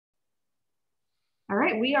All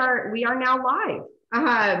right, we are now live.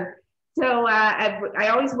 I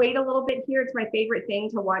always wait a little bit here. It's my favorite thing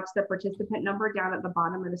to watch the participant number down at the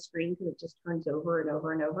bottom of the screen because it just turns over and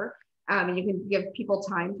over and over. And you can give people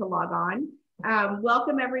time to log on.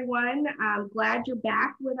 Welcome everyone. I'm glad you're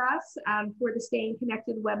back with us for the Staying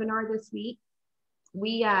Connected webinar this week.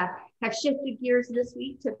 We have shifted gears this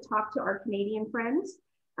week to talk to our Canadian friends.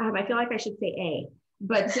 I feel like I should say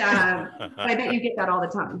but I bet you get that all the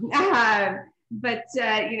time.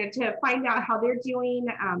 To find out how they're doing,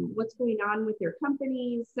 what's going on with their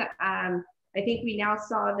companies. I think we now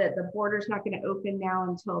saw that the border's not going to open now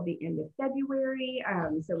until the end of February.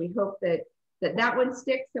 So we hope that one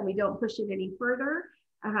sticks and we don't push it any further.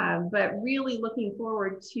 But really looking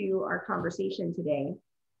forward to our conversation today.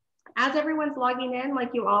 As everyone's logging in, like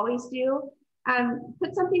you always do,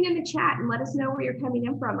 put something in the chat and let us know where you're coming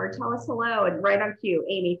in from, or tell us hello. And right on cue,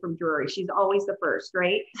 Amy from Drury. She's always the first,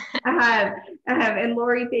 right? And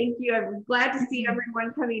Lori, thank you. I'm glad to see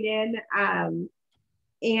everyone coming in.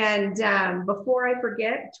 Before I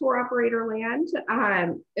forget, Tour Operator Land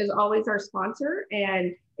is always our sponsor.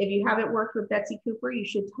 And if you haven't worked with Betsy Cooper, you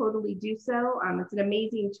should totally do so. It's an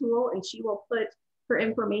amazing tool, and she will put her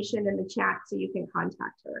information in the chat so you can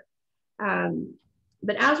contact her.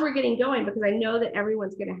 But as we're getting going, because I know that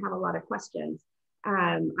everyone's going to have a lot of questions,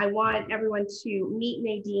 I want everyone to meet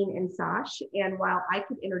Nadine and Sash. And while I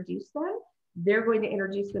could introduce them, they're going to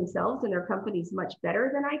introduce themselves and their companies much better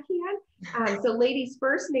than I can. So ladies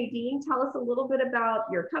first, Nadine, tell us a little bit about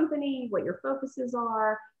your company, what your focuses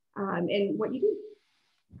are, and what you do.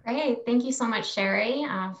 Great. Thank you so much, Sherry,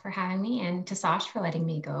 for having me, and to Sash for letting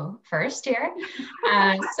me go first here.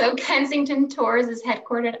 So Kensington Tours is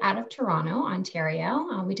headquartered out of Toronto,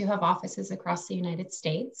 Ontario. We do have offices across the United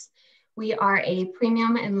States. We are a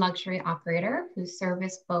premium and luxury operator who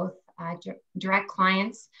service both direct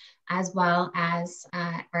clients as well as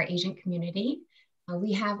our agent community.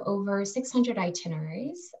 We have over 600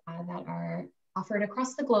 itineraries that are offered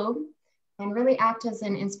across the globe, and really act as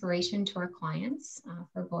an inspiration to our clients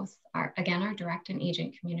for both our direct and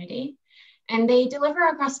agent community. And they deliver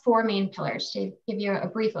across four main pillars. To give you a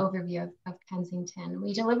brief overview of Kensington,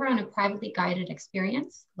 we deliver on a privately guided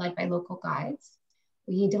experience led by local guides.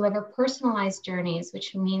 We deliver personalized journeys,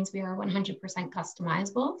 which means we are 100%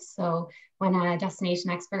 customizable. So when a destination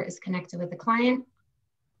expert is connected with the client,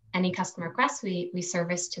 any customer requests, we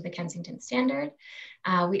service to the Kensington standard.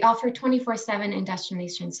 We offer 24/7 in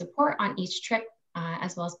destination support on each trip,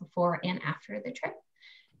 as well as before and after the trip.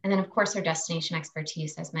 And then of course, our destination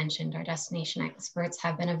expertise, as mentioned, our destination experts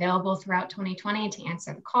have been available throughout 2020 to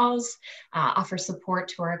answer the calls, offer support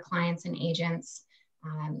to our clients and agents.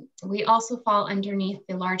 We also fall underneath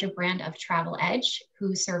the larger brand of Travel Edge,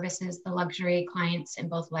 who services the luxury clients in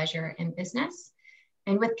both leisure and business.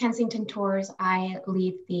 And with Kensington Tours, I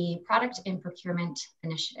lead the product and procurement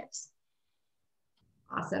initiatives.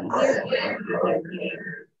 Awesome. Thank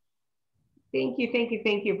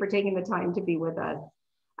you for taking the time to be with us.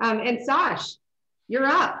 And Sash, you're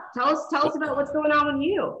up. Tell us about what's going on with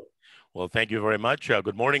you. Well, thank you very much.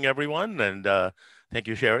 Good morning, everyone. And thank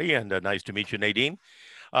you, Sherry, and nice to meet you, Nadine.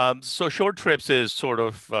 So Short Trips is sort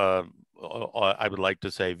of, I would like to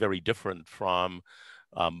say, very different from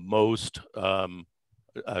most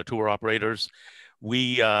tour operators.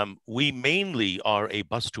 We mainly are a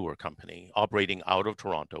bus tour company operating out of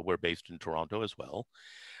Toronto. We're based in Toronto as well.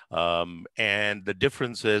 And the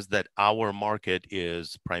difference is that our market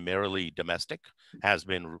is primarily domestic, has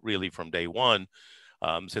been really from day one,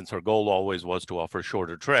 since our goal always was to offer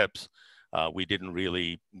shorter trips. We didn't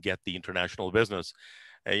really get the international business.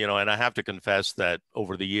 And I have to confess that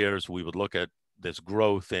over the years, we would look at this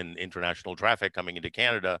growth in international traffic coming into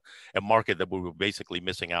Canada, a market that we were basically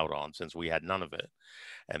missing out on since we had none of it.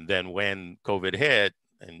 And then when COVID hit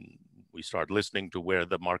and we started listening to where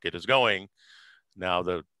the market is going, now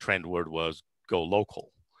the trend word was go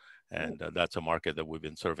local. And that's a market that we've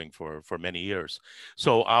been serving for many years.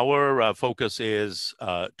 So our focus is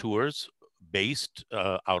tours based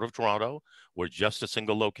out of Toronto. We're just a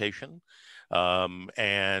single location,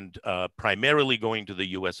 and primarily going to the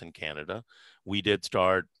US and Canada. We did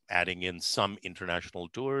start adding in some international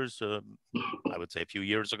tours, I would say a few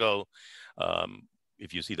years ago.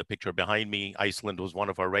 If you see the picture behind me, Iceland was one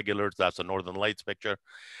of our regulars. That's a Northern Lights picture.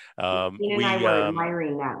 Nadine and I were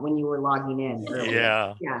admiring that when you were logging in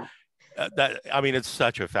earlier. Yeah. It's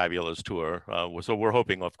such a fabulous tour. So we're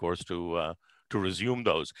hoping, of course, to resume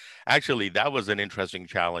those. Actually, that was an interesting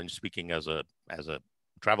challenge, speaking as a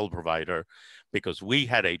travel provider, because we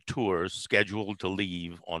had a tour scheduled to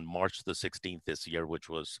leave on March the 16th this year, which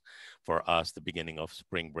was for us the beginning of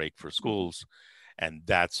spring break for schools. And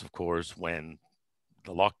that's, of course, when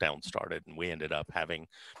the lockdown started, and we ended up having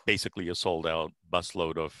basically a sold out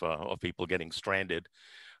busload of people getting stranded,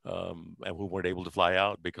 and who weren't able to fly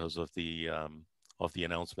out because of the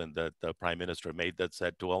announcement that the Prime Minister made that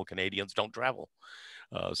said to all Canadians, don't travel.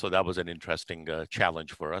 So that was an interesting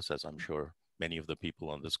challenge for us, as I'm sure many of the people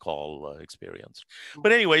on this call experienced.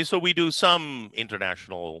 But anyway, so we do some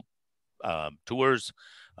international tours.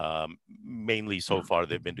 Mainly so far,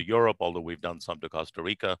 they've been to Europe, although we've done some to Costa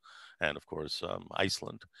Rica and, of course,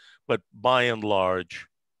 Iceland. But by and large,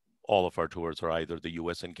 all of our tours are either the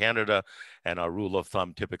US and Canada. And our rule of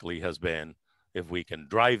thumb typically has been, if we can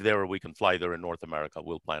drive there or we can fly there in North America,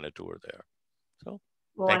 we'll plan a tour there. So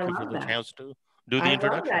well, thank you for the chance to do the I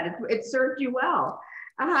introduction. love that. It served you well.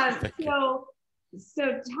 So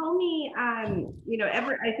tell me, you know,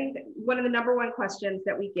 I think that one of the number one questions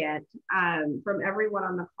that we get from everyone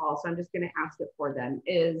on the call, so I'm just going to ask it for them,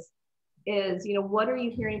 is, you know, what are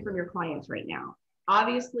you hearing from your clients right now?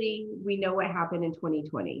 Obviously, we know what happened in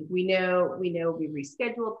 2020. We know we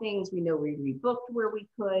rescheduled things. We know we rebooked where we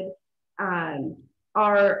could.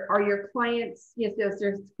 Are your clients, you know, is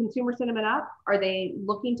there consumer sentiment up? Are they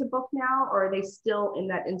looking to book now, or are they still in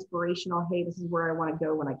that inspirational, hey, this is where I want to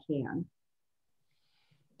go when I can?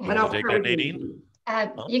 You want to take that, Nadine?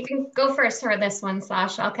 You can go first for this one,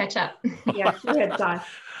 Sash. I'll catch up. Yeah, go ahead, Sash.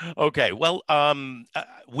 Okay, well,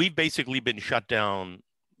 we've basically been shut down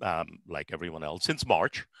like everyone else since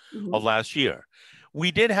March of last year. We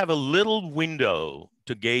did have a little window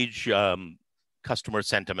to gauge customer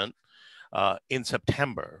sentiment in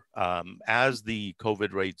September as the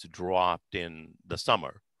COVID rates dropped in the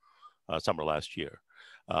summer last year.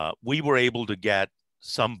 We were able to get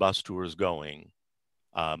some bus tours going.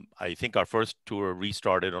 I think our first tour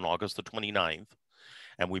restarted on August the 29th,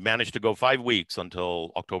 and we managed to go 5 weeks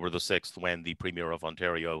until October the 6th, when the Premier of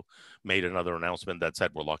Ontario made another announcement that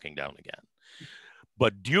said we're locking down again.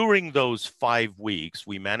 But during those 5 weeks,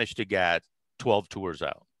 we managed to get 12 tours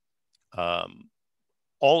out.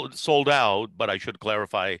 All sold out, but I should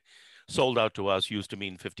clarify, sold out to us used to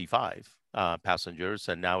mean 55 passengers,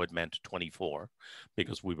 and now it meant 24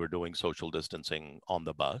 because we were doing social distancing on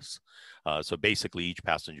the bus. So basically each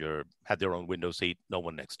passenger had their own window seat, no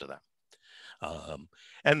one next to them.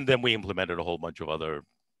 And then we implemented a whole bunch of other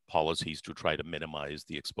policies to try to minimize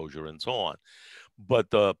the exposure and so on.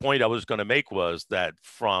 But the point I was going to make was that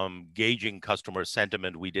from gauging customer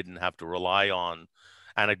sentiment, we didn't have to rely on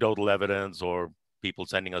anecdotal evidence or people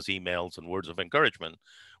sending us emails and words of encouragement.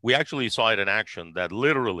 We actually saw it in action, that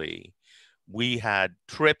literally we had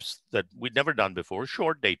trips that we'd never done before,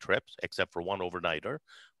 short day trips, except for one overnighter,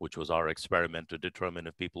 which was our experiment to determine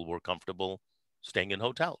if people were comfortable staying in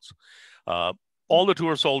hotels. All the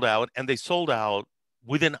tours sold out, and they sold out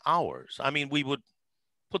within hours. I mean, we would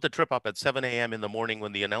put the trip up at 7 a.m. in the morning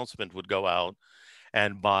when the announcement would go out,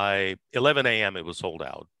 and by 11 a.m. it was sold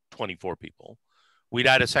out, 24 people. We'd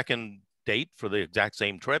add a second date for the exact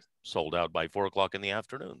same trip, sold out by 4 o'clock in the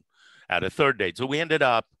afternoon. At a third date. So we ended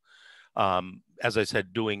up, as I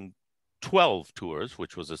said, doing 12 tours,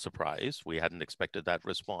 which was a surprise. We hadn't expected that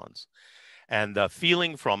response. And the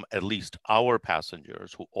feeling from at least our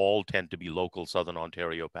passengers, who all tend to be local Southern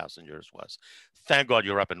Ontario passengers, was, thank God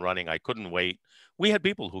you're up and running. I couldn't wait. We had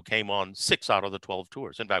people who came on 6 out of the 12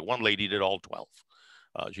 tours. In fact, one lady did all 12.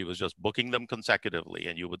 She was just booking them consecutively.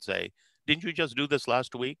 And you would say, didn't you just do this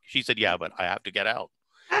last week? She said, yeah, but I have to get out.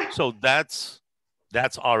 So that's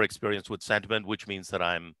our experience with sentiment, which means that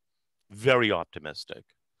I'm very optimistic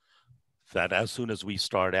that as soon as we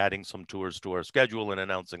start adding some tours to our schedule and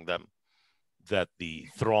announcing them, that the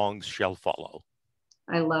throngs shall follow.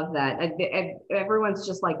 I love that. Everyone's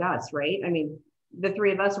just like us, right? I mean, the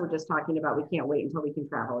three of us were just talking about we can't wait until we can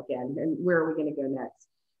travel again, and where are we going to go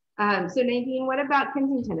next? So Nadine, what about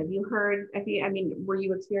Kensington? Have you heard? Were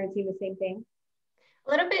you experiencing the same thing?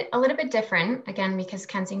 A little bit different, again, because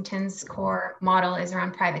Kensington's core model is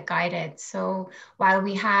around private guided. So while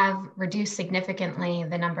we have reduced significantly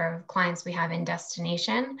the number of clients we have in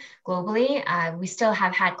destination globally, we still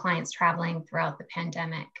have had clients traveling throughout the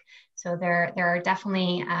pandemic. So there are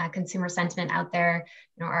definitely consumer sentiment out there.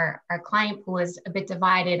 You know, our client pool is a bit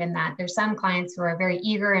divided in that there's some clients who are very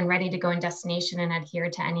eager and ready to go in destination and adhere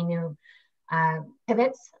to any new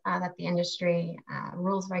pivots that the industry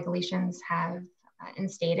rules, regulations have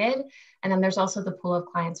instated. And then there's also the pool of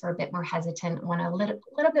clients who are a bit more hesitant, want a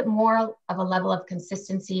little bit more of a level of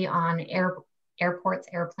consistency on airports,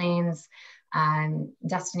 airplanes,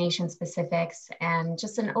 destination specifics, and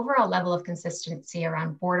just an overall level of consistency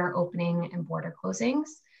around border opening and border closings.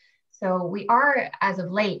 So we are, as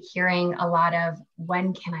of late, hearing a lot of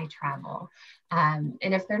when can I travel? And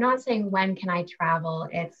if they're not saying when can I travel,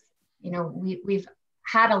 it's, you know, we've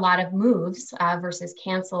had a lot of moves versus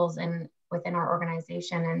cancels within our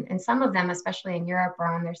organization. And some of them, especially in Europe,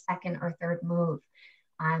 are on their second or third move.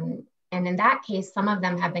 And in that case, some of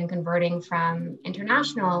them have been converting from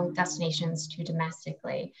international destinations to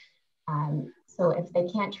domestically. So if they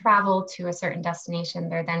can't travel to a certain destination,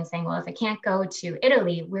 they're then saying, well, if I can't go to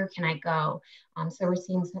Italy, where can I go? So we're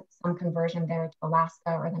seeing some conversion there to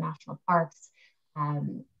Alaska or the national parks.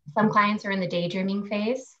 Some clients are in the daydreaming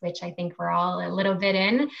phase, which I think we're all a little bit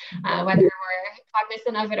in, whether we're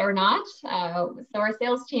cognizant of it or not. So our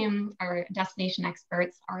sales team, our destination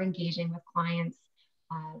experts, are engaging with clients.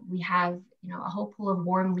 We have, a whole pool of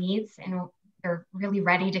warm leads, and they're really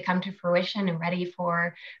ready to come to fruition and ready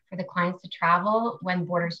for the clients to travel when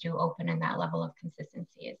borders do open, and that level of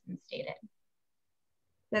consistency is instated.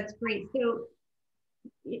 That's great. So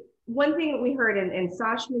one thing that we heard, and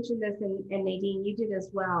Sash mentioned this, and Nadine, you did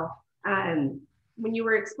as well. When you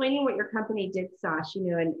were explaining what your company did, Sash,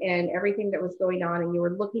 and everything that was going on, and you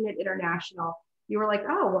were looking at international, you were like,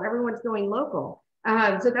 oh, well, everyone's going local.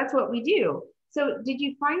 So that's what we do. So did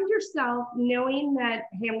you find yourself knowing that,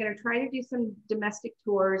 hey, I'm going to try to do some domestic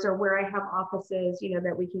tours, or where I have offices,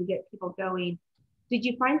 that we can get people going? Did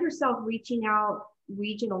you find yourself reaching out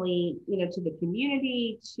regionally, to the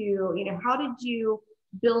community, to, how did you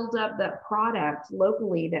build up that product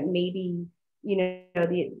locally that maybe,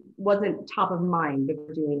 wasn't top of mind, but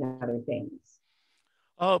we're doing other things?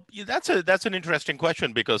 That's an interesting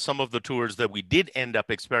question, because some of the tours that we did end up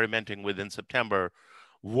experimenting with in September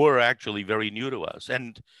were actually very new to us.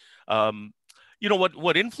 And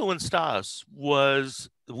what influenced us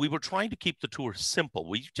was we were trying to keep the tour simple.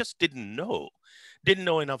 We just didn't know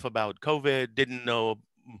enough about COVID, didn't know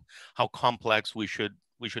how complex we should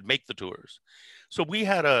make the tours. So we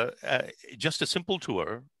had just a simple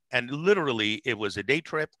tour, and literally it was a day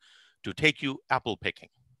trip to take you apple picking.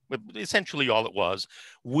 Essentially all it was,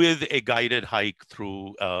 with a guided hike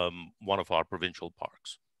through one of our provincial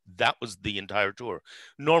parks. That was the entire tour.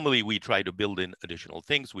 Normally we try to build in additional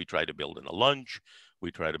things. We try to build in a lunch.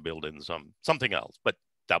 We try to build in something else, but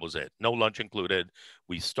that was it. No lunch included.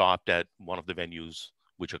 We stopped at one of the venues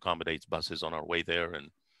which accommodates buses on our way there,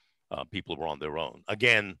 and people were on their own.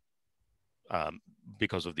 Again,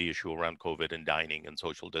 because of the issue around COVID and dining and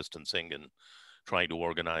social distancing and trying to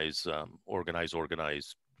organize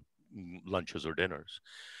lunches or dinners.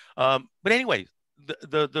 But anyway,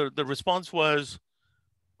 the response was,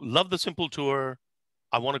 love the simple tour.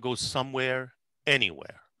 I want to go somewhere,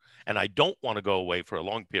 anywhere. And I don't want to go away for a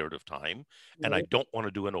long period of time. And I don't want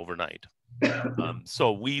to do an overnight.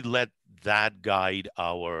 So we let that guide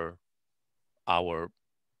our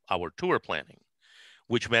tour planning,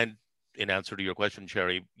 which meant, in answer to your question,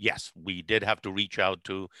 Sherry, yes, we did have to reach out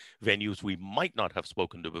to venues we might not have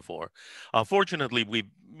spoken to before. Fortunately, we're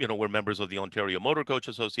members of the Ontario Motor Coach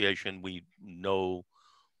Association. We know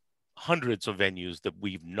hundreds of venues that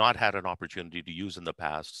we've not had an opportunity to use in the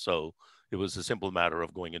past. So it was a simple matter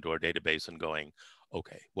of going into our database and going,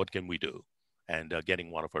 okay, what can we do? And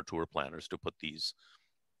getting one of our tour planners to put these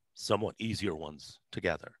somewhat easier ones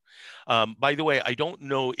together. By the way, I don't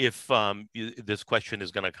know if this question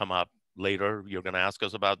is going to come up later. You're going to ask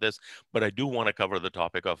us about this, but I do want to cover the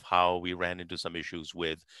topic of how we ran into some issues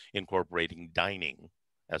with incorporating dining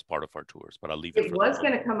as part of our tours, but I'll leave it. It was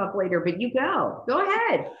going to come up later, but you go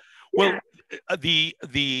ahead. Well, one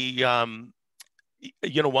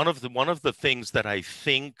of the things that I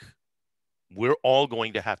think we're all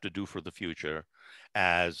going to have to do for the future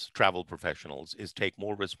as travel professionals is take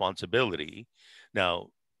more responsibility now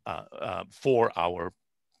for our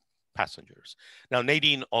passengers. Now,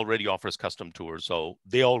 Nadine already offers custom tours, so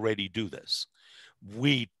they already do this.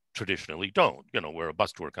 We traditionally don't. We're a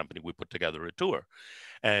bus tour company. We put together a tour.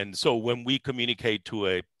 And so when we communicate to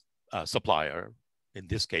a supplier, in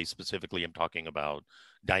this case specifically, I'm talking about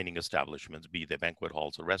dining establishments, be they banquet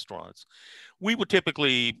halls or restaurants, we would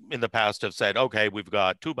typically in the past have said, okay, we've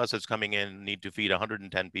got 2 buses coming in, need to feed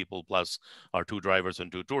 110 people plus our 2 drivers and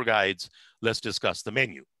 2 tour guides. Let's discuss the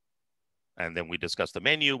menu. And then we discussed the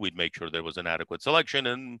menu. We'd make sure there was an adequate selection.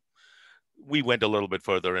 And we went a little bit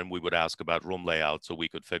further, and we would ask about room layout so we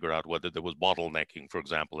could figure out whether there was bottlenecking, for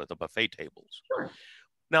example, at the buffet tables. Sure.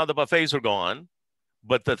 Now the buffets are gone.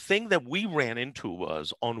 But the thing that we ran into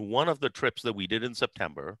was on one of the trips that we did in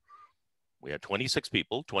September, we had 26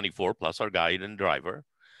 people, 24 plus our guide and driver.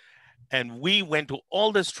 And we went to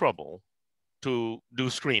all this trouble to do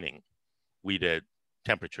screening. We did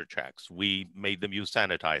temperature checks. We made them use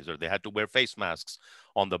sanitizer. They had to wear face masks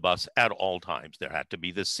on the bus at all times. There had to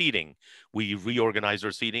be the seating. We reorganized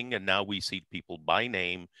our seating, and now we seat people by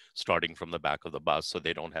name starting from the back of the bus so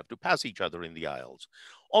they don't have to pass each other in the aisles.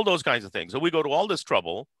 All those kinds of things. So we go to all this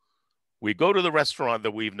trouble. We go to the restaurant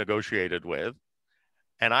that we've negotiated with,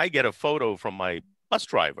 and I get a photo from my bus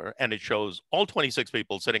driver, and it shows all 26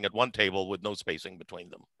 people sitting at one table with no spacing between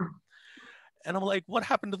them. And I'm like, what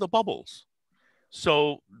happened to the bubbles?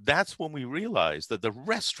 So that's when we realized that the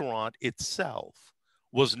restaurant itself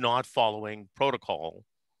was not following protocol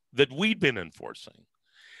that we'd been enforcing.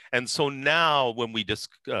 And so now when we just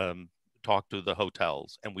talk to the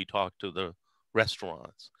hotels and we talk to the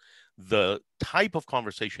restaurants, the type of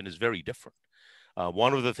conversation is very different.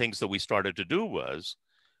 One of the things that we started to do was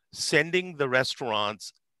sending the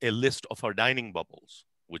restaurants a list of our dining bubbles,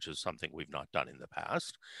 which is something we've not done in the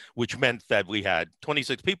past, which meant that we had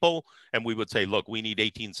 26 people and we would say, look, we need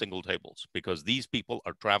 18 single tables because these people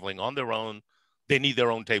are traveling on their own. They need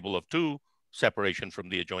their own table of two, separation from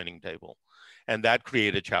the adjoining table. And that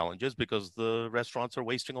created challenges because the restaurants are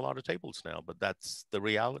wasting a lot of tables now, but that's the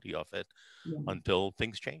reality of it until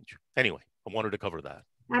things change. Anyway, I wanted to cover that.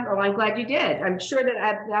 Well, I'm glad you did. I'm sure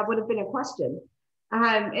that that would have been a question.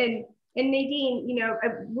 And Nadine, you know,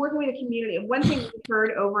 working with a community, one thing we've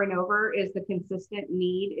heard over and over is the consistent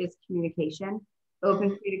need is communication,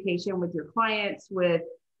 open communication with your clients,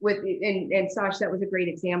 and Sash, that was a great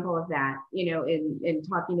example of that, you know, in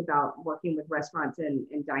talking about working with restaurants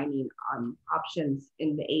and dining options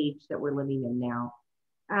in the age that we're living in now.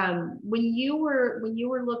 When you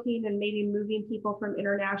were looking and maybe moving people from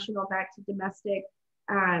international back to domestic,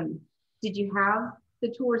 did you have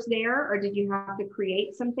the tours there, or did you have to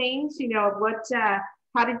create some things? You know,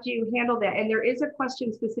 how did you handle that? And there is a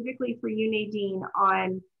question specifically for you, Nadine,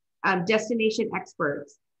 on destination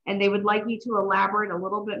experts, and they would like you to elaborate a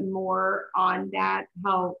little bit more on that.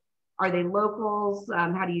 How are they locals?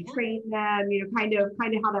 How do you train them? You know, kind of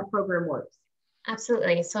how that program works.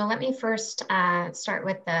 Absolutely. So let me first start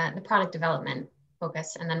with the product development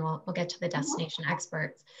focus, and then we'll get to the destination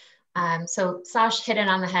experts. So Sash hit it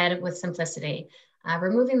on the head with simplicity.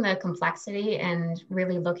 Removing the complexity and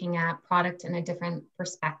really looking at product in a different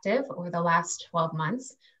perspective over the last 12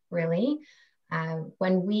 months, really.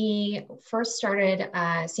 When we first started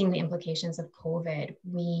seeing the implications of COVID,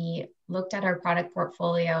 we looked at our product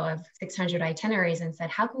portfolio of 600 itineraries and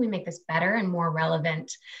said, how can we make this better and more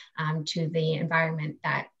relevant to the environment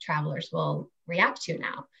that travelers will react to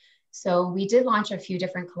now? So we did launch a few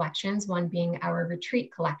different collections, one being our retreat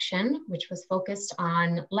collection, which was focused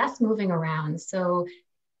on less moving around. So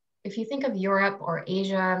if you think of Europe or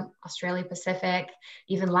Asia, Australia Pacific,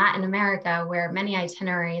 even Latin America, where many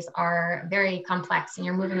itineraries are very complex and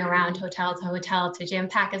you're moving around hotel to hotel to jam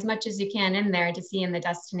pack as much as you can in there to see in the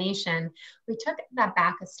destination, we took that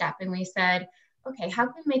back a step and we said, okay, how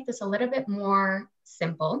can we make this a little bit more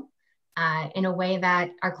simple? In a way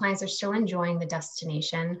that our clients are still enjoying the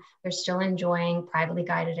destination, they're still enjoying privately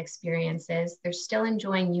guided experiences, they're still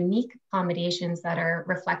enjoying unique accommodations that are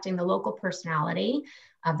reflecting the local personality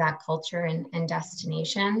of that culture and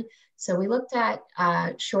destination. So we looked at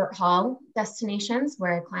short haul destinations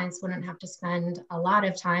where clients wouldn't have to spend a lot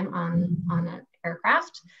of time on an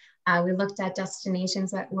aircraft. We looked at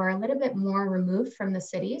destinations that were a little bit more removed from the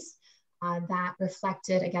cities. That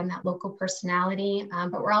reflected, again, that local personality,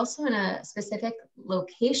 but we're also in a specific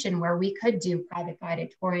location where we could do private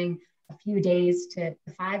guided touring a few days to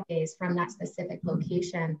 5 days from that specific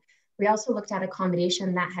location. We also looked at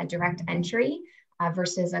accommodation that had direct entry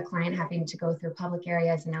versus a client having to go through public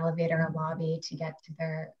areas, an elevator, a lobby to get to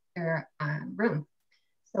their room.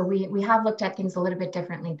 So we have looked at things a little bit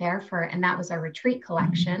differently there and that was our retreat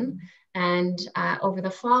collection. And over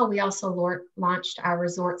the fall, we also launched our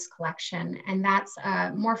resorts collection, and that's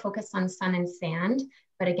more focused on sun and sand,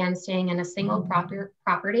 but again, staying in a single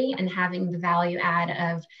property and having the value add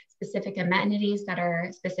of specific amenities that are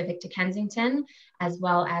specific to Kensington, as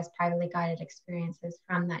well as privately guided experiences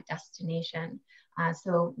from that destination.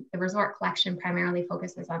 So the resort collection primarily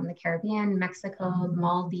focuses on the Caribbean, Mexico, the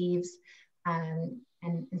Maldives, and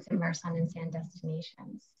some of our sun and sand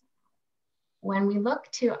destinations. When we look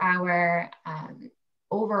to our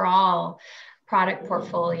overall product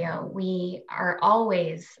portfolio, we are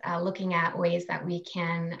always looking at ways that we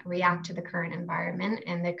can react to the current environment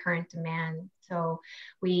and the current demand. So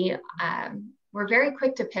we're very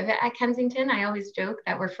quick to pivot at Kensington. I always joke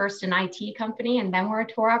that we're first an IT company and then we're a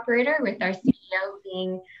tour operator, with our CEO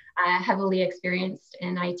being heavily experienced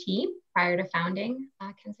in IT. prior to founding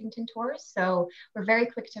Kensington Tours. So we're very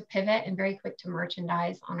quick to pivot and very quick to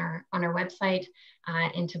merchandise on our website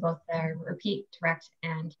into both the repeat, direct,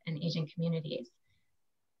 and agent communities.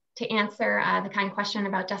 To answer the kind question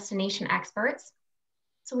about destination experts,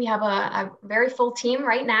 so we have a very full team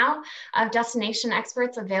right now of destination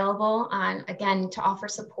experts available, again, to offer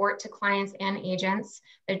support to clients and agents.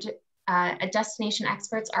 Destination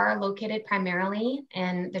experts are located primarily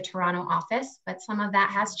in the Toronto office, but some of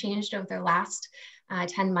that has changed over the last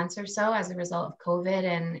 10 months or so as a result of COVID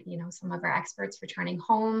and, you know, some of our experts returning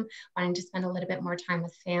home, wanting to spend a little bit more time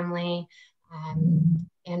with family,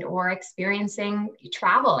 and or experiencing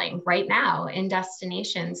traveling right now in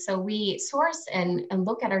destinations. So we source and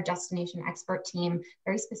look at our destination expert team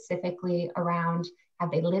very specifically around,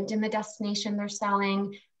 have they lived in the destination they're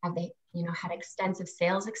selling? Have they, you know, had extensive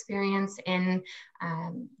sales experience in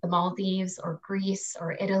the Maldives or Greece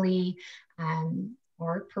or Italy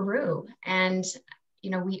or Peru? And,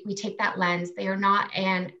 you know, we take that lens. They are not,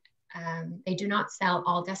 and they do not sell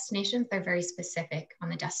all destinations. They're very specific on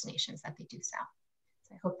the destinations that they do sell.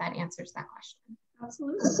 So I hope that answers that question.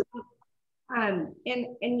 Absolutely. And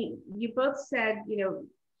you both said, you know,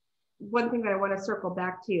 one thing that I want to circle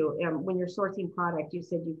back to, when you're sourcing product, you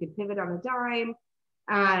said you could pivot on a dime,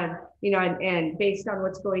 you know, and based on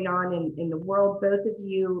what's going on in the world, both of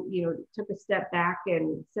you, you know, took a step back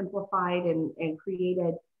and simplified and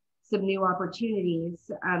created some new opportunities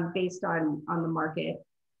based on the market.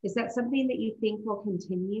 Is that something that you think will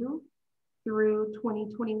continue through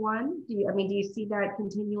 2021? Do you see that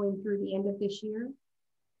continuing through the end of this year?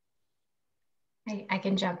 I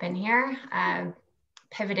can jump in here.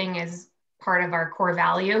 Pivoting is part of our core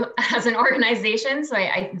value as an organization. So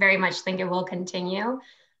I very much think it will continue.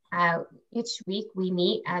 Each week we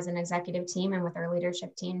meet as an executive team and with our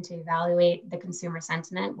leadership team to evaluate the consumer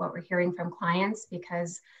sentiment, what we're hearing from clients,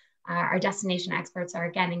 because our destination experts are,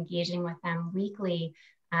 again, engaging with them weekly,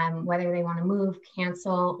 whether they want to move,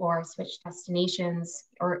 cancel, or switch destinations,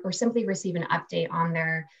 or simply receive an update on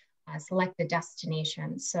their selected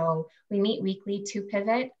destination. So we meet weekly to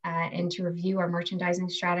pivot and to review our merchandising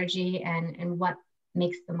strategy and what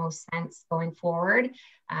makes the most sense going forward.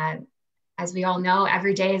 As we all know,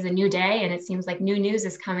 every day is a new day, and it seems like new news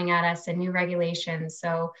is coming at us and new regulations.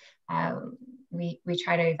 So we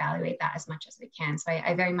try to evaluate that as much as we can. So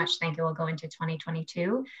I very much think it will go into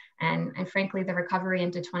 2022 and frankly, the recovery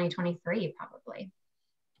into 2023 probably.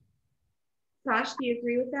 Sash, do you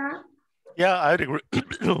agree with that? Yeah, I'd agree.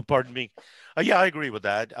 Pardon me. Yeah, I agree with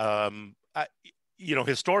that. You know,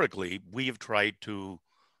 historically, we've tried to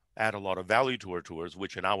add a lot of value to our tours,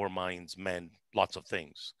 which in our minds meant lots of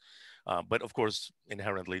things. But of course,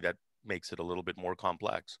 inherently, that makes it a little bit more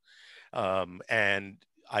complex. And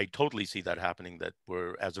I totally see that happening, that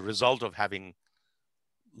we're, as a result of having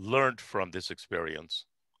learned from this experience,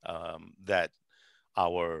 that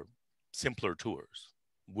our simpler tours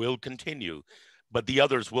will continue, but the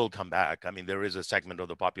others will come back. I mean, there is a segment of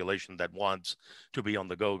the population that wants to be on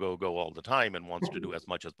the go all the time and wants to do as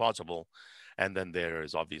much as possible. And then there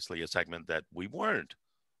is obviously a segment that we weren't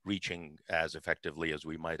reaching as effectively as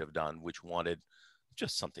we might have done, which wanted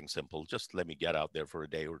just something simple. Just let me get out there for a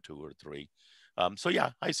day or two or three. So yeah,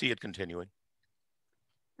 I see it continuing.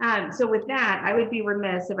 So with that, I would be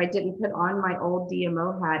remiss if I didn't put on my old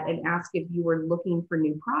DMO hat and ask if you were looking for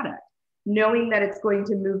new product, knowing that it's going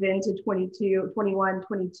to move into 22, 21,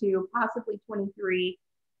 22, possibly 23.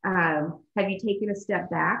 Have you taken a step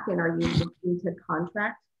back and are you looking to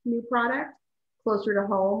contract new product closer to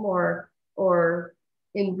home or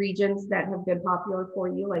in regions that have been popular for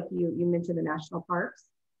you, like you mentioned the national parks?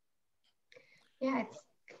 Yeah,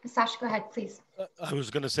 Sash, go ahead, please. I was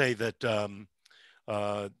going to say that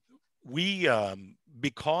we,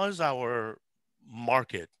 because our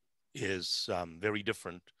market is very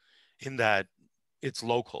different in that it's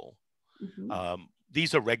local,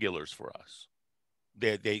 these are regulars for us.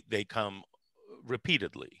 They come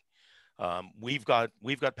repeatedly. We've got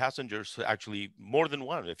passengers, actually more than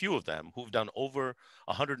one, a few of them, who've done over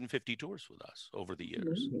 150 tours with us over the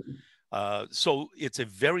years. So it's a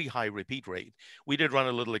very high repeat rate. We did run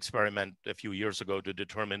a little experiment a few years ago to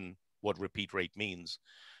determine what repeat rate means.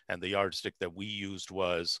 And the yardstick that we used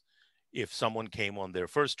was if someone came on their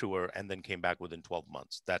first tour and then came back within 12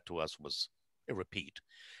 months, that to us was a repeat.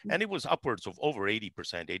 And it was upwards of over 80%,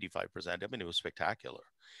 85%. I mean, it was spectacular.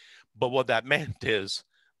 But what that meant is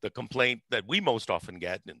the complaint that we most often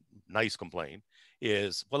get, and nice complaint,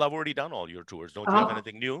 is, well, I've already done all your tours. Don't you have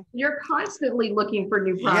anything new? You're constantly looking for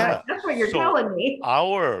new products. Yeah. That's what you're telling me.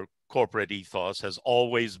 Our corporate ethos has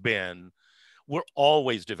always been, we're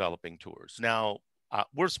always developing tours. Now,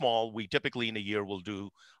 We're small. We typically in a year will do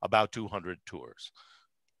about 200 tours.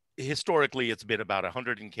 Historically, it's been about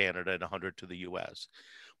 100 in Canada and 100 to the US.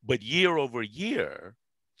 But year over year,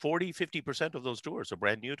 40, 50% of those tours are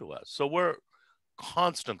brand new to us. So we're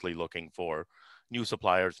constantly looking for new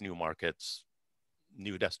suppliers, new markets,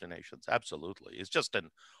 new destinations. Absolutely. It's just an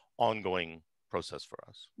ongoing process for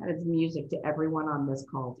us. That is music to everyone on this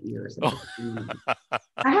call's ears. And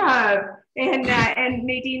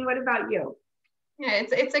Nadine, what about you? Yeah,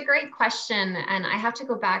 it's a great question. And I have to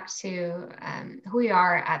go back to who we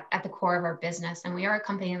are at the core of our business. And we are a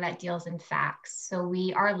company that deals in facts. So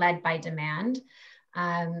we are led by demand,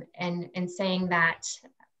 and saying that,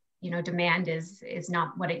 you know, demand is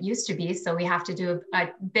not what it used to be. So we have to do a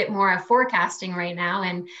bit more of forecasting right now.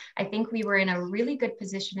 And I think we were in a really good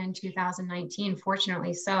position in 2019,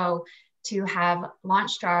 fortunately so, to have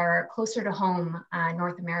launched our closer to home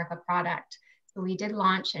North America product. So we did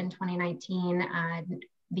launch in 2019,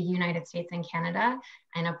 the United States and Canada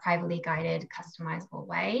in a privately guided, customizable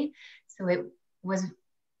way. So it was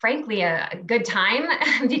frankly a good time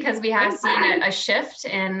because we have seen a shift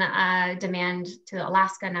in demand to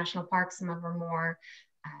Alaska National Park, some of our more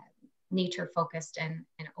nature focused and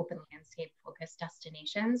open landscape focused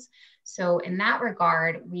destinations. So in that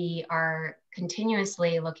regard, we are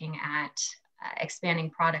continuously looking at expanding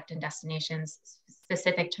product and destinations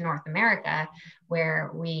specific to North America,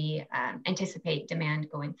 where we anticipate demand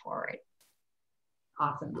going forward.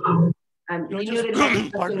 Awesome. You know, the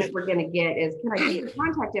next question that we're going to get is, can I get your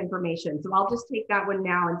contact information? So I'll just take that one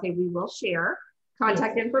now and say we will share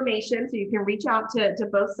contact information, so you can reach out to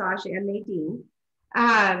both Sash and Nadine.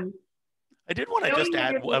 I did want to just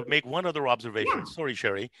add, make one other observation. Yeah. Sorry,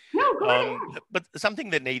 Sherry. No, go ahead. But something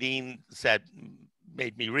that Nadine said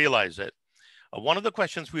made me realize it. One of the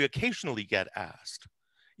questions we occasionally get asked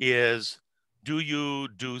is, do you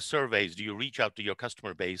do surveys? Do you reach out to your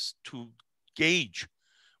customer base to gauge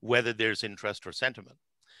whether there's interest or sentiment?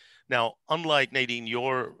 Now, unlike Nadine,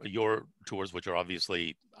 your tours, which are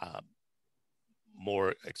obviously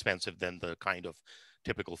more expensive than the kind of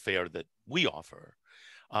typical fare that we offer,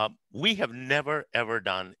 we have never, ever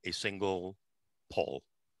done a single poll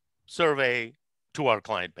survey to our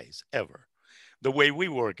client base, ever. The way we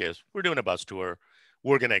work is, we're doing a bus tour,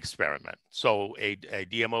 we're going to experiment. So a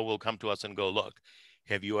DMO will come to us and go, look,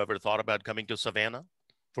 have you ever thought about coming to Savannah,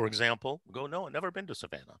 for example? We'll go, no, I've never been to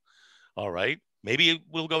Savannah. All right, maybe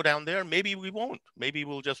we'll go down there, maybe we won't. Maybe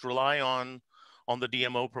we'll just rely on the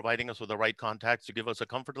DMO providing us with the right contacts to give us a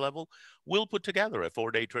comfort level. We'll put together a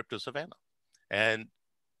 4-day trip to Savannah and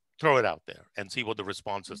throw it out there and see what the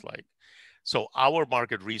response is like. So our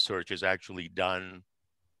market research is actually done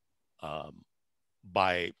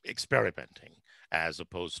by experimenting, as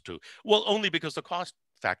opposed to, well, only because the cost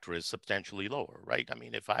factor is substantially lower, right? I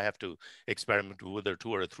mean, if I have to experiment with a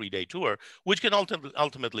tour, a 3-day tour, which can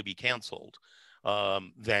ultimately be canceled,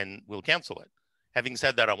 then we'll cancel it. Having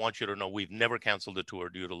said that, I want you to know we've never canceled a tour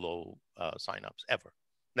due to low signups, ever.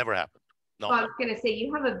 Never happened. No. Well, I was going to say,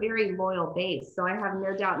 you have a very loyal base, so I have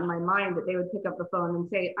no doubt in my mind that they would pick up the phone and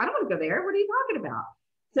say, I don't want to go there. What are you talking about?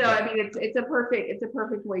 So, yeah. I mean, it's a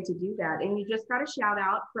perfect way to do that. And you just got a shout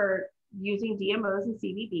out for using DMOs and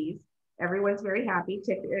CVBs. Everyone's very happy,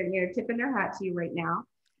 tipping their hat to you right now.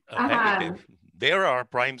 They're our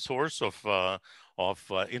prime source of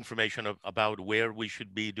information about where we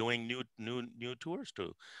should be doing new tours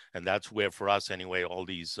to, and that's where, for us anyway, all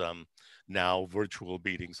these now virtual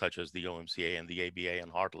meetings such as the OMCA and the ABA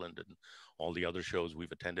and Heartland and all the other shows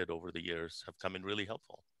we've attended over the years have come in really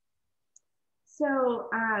helpful. So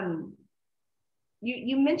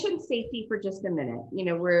you mentioned safety for just a minute, you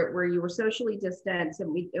know, where you were socially distanced,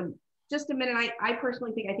 and just a minute, I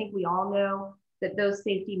personally think we all know that those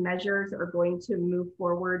safety measures are going to move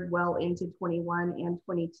forward well into 21 and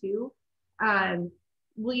 22.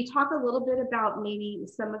 Will you talk a little bit about maybe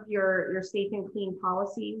some of your safe and clean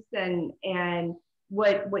policies and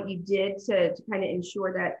what you did to kind of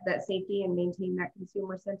ensure that safety and maintain that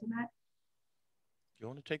consumer sentiment? You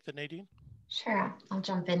want to take the, Nadine? Sure, I'll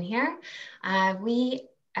jump in here. We,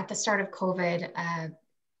 at the start of COVID,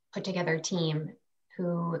 put together a team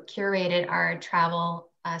who curated our travel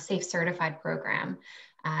safe certified program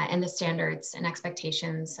and the standards and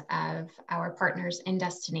expectations of our partners in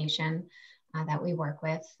destination that we work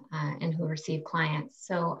with and who receive clients.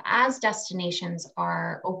 So as destinations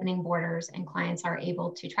are opening borders and clients are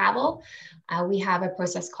able to travel, we have a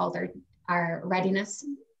process called our readiness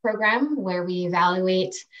program, where we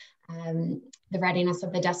evaluate the readiness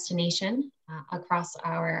of the destination across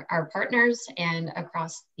our partners and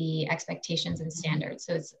across the expectations and standards.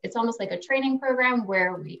 So it's almost like a training program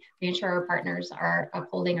where we ensure our partners are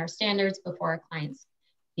upholding our standards before our clients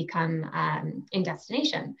become in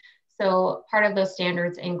destination. So part of those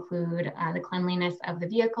standards include the cleanliness of the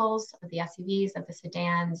vehicles, of the SUVs, of the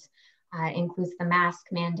sedans, includes the mask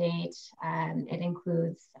mandate. It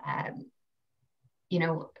includes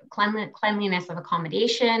cleanliness of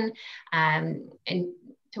accommodation, and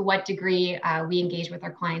to what degree we engage with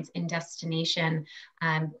our clients in destination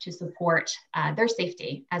to support their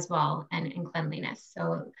safety as well and cleanliness.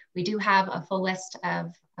 So we do have a full list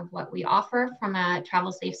of what we offer from a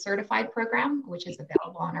Travel Safe Certified program, which is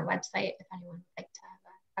available on our website if anyone would like to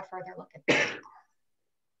have a further look at that.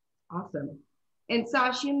 Awesome. And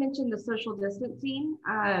Sash, you mentioned the social distancing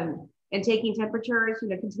and taking temperatures,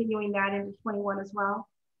 continuing that into 21 as well.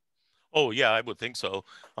 Oh yeah, I would think so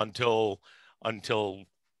until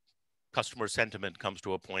customer sentiment comes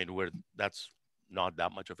to a point where that's not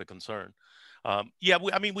that much of a concern. Yeah,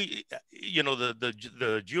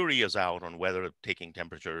 the jury is out on whether taking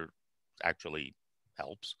temperature actually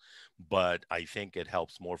helps, but I think it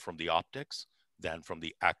helps more from the optics than from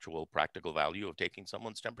the actual practical value of taking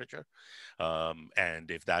someone's temperature.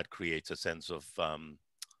 And if that creates a sense of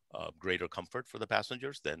greater comfort for the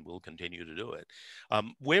passengers, then we'll continue to do it.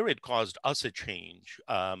 Where it caused us a change,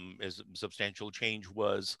 is substantial change,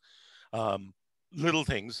 was little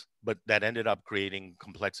things, but that ended up creating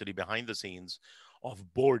complexity behind the scenes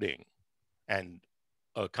of boarding and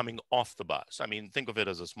coming off the bus. I mean, think of it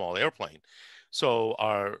as a small airplane. So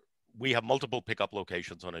we have multiple pickup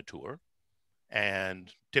locations on a tour. And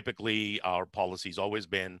typically our policy's always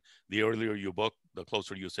been the earlier you book, the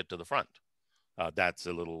closer you sit to the front. That's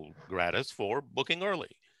a little gratis for booking early.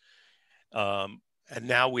 And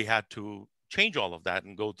now we had to change all of that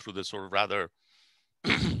and go through this sort of rather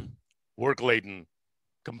work-laden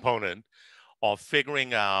component of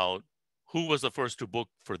figuring out who was the first to book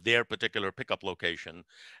for their particular pickup location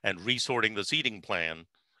and resorting the seating plan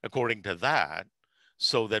according to that,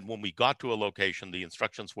 so that when we got to a location, the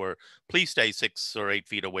instructions were, please stay 6 or 8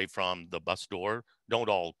 feet away from the bus door. Don't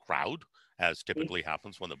all crowd, as typically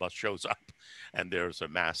happens when the bus shows up and there's a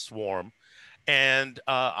mass swarm. And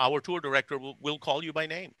our tour director will call you by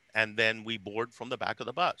name, and then we board from the back of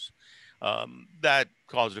the bus. That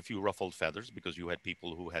caused a few ruffled feathers because you had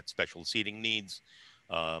people who had special seating needs.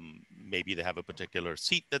 Maybe they have a particular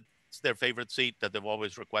seat that's their favorite seat that they've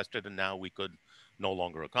always requested, and now we could no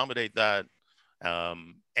longer accommodate that.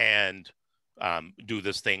 And do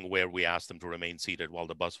this thing where we asked them to remain seated while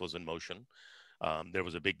the bus was in motion. There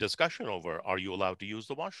was a big discussion over, are you allowed to use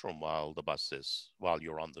the washroom while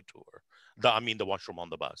you're on the tour? The washroom on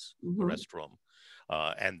the bus, the restroom.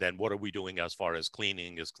 And then what are we doing as far as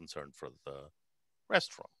cleaning is concerned for the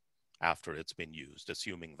restroom after it's been used,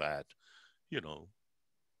 assuming that,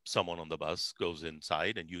 someone on the bus goes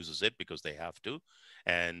inside and uses it because they have to,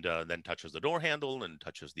 and then touches the door handle and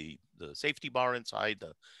touches the safety bar inside,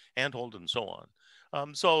 the handhold, and so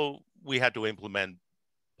on. So we had to implement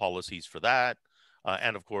policies for that.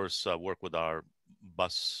 And of course, work with our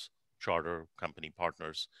bus charter company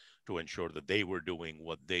partners to ensure that they were doing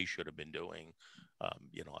what they should have been doing,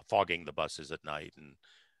 fogging the buses at night. And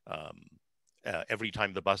every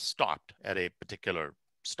time the bus stopped at a particular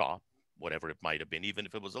stop, whatever it might have been, even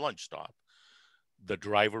if it was a lunch stop, the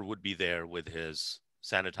driver would be there with his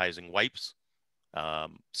sanitizing wipes,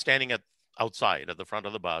 standing outside at the front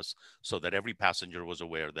of the bus, so that every passenger was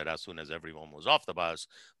aware that as soon as everyone was off the bus,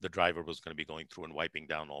 the driver was going to be going through and wiping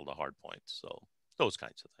down all the hard points. So those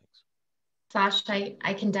kinds of things. Sash,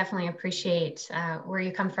 I can definitely appreciate where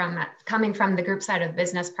you come from. Coming from the group side of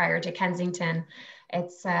business prior to Kensington,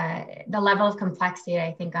 it's the level of complexity,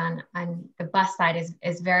 I think, on the bus side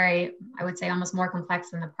is very, I would say, almost more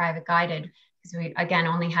complex than the private guided, because we, again,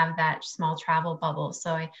 only have that small travel bubble.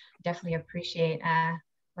 So I definitely appreciate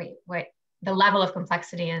what the level of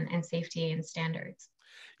complexity and safety and standards.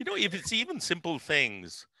 If it's even simple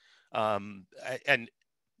things, and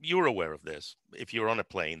you're aware of this, if you're on a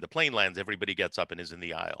plane, the plane lands, everybody gets up and is in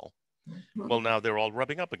the aisle. Well, now they're all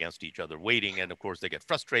rubbing up against each other, waiting. And of course, they get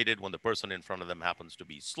frustrated when the person in front of them happens to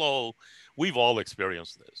be slow. We've all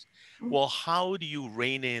experienced this. Well, how do you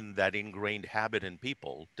rein in that ingrained habit in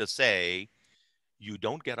people to say, you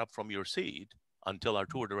don't get up from your seat until our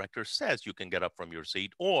tour director says you can get up from your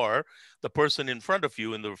seat, or the person in front of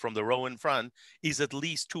you from the row in front is at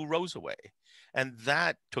least 2 rows away. And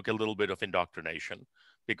that took a little bit of indoctrination,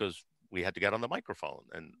 because we had to get on the microphone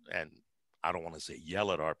and I don't want to say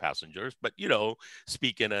yell at our passengers, but,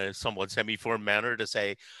 speak in a somewhat semi-firm manner to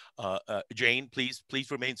say, Jane, please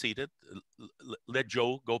remain seated. Let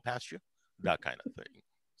Joe go past you. that kind of thing.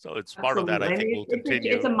 So it's part of that. Absolutely. I I think mean, will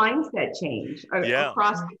continue. it's a mindset change Yeah.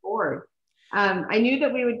 across the board. I knew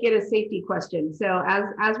that we would get a safety question. So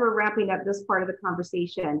as we're wrapping up this part of the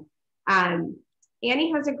conversation,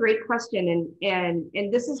 Annie has a great question,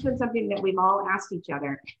 and this has been something that we've all asked each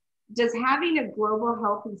other. Does having a global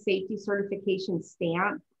health and safety certification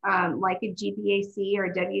stamp, like a GBAC or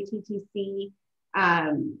a WTTC,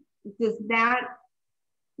 does that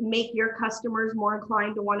make your customers more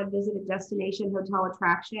inclined to want to visit a destination hotel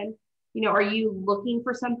attraction? You know, are you looking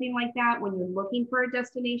for something like that when you're looking for a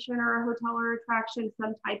destination or a hotel or attraction,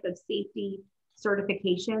 some type of safety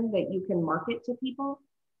certification that you can market to people?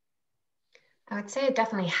 I would say it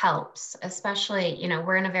definitely helps, especially, you know,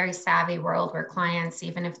 we're in a very savvy world where clients,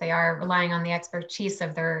 even if they are relying on the expertise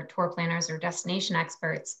of their tour planners or destination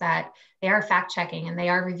experts, that they are fact checking and they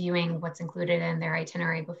are reviewing what's included in their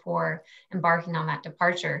itinerary before embarking on that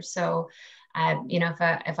departure. So, you know,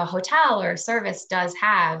 if a hotel or a service does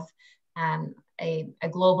have a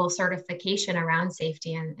global certification around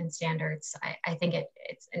safety and standards, I think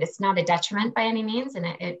it's not a detriment by any means, and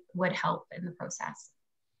it would help in the process.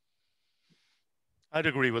 I'd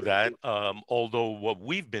agree with that. Although what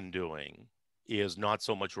we've been doing is not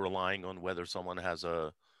so much relying on whether someone has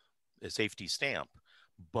a safety stamp,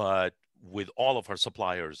 but with all of our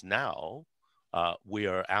suppliers now, we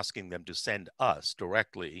are asking them to send us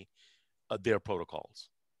directly their protocols.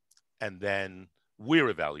 And then we're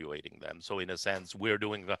evaluating them. So in a sense, we're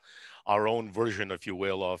doing our own version, if you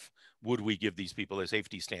will, of would we give these people a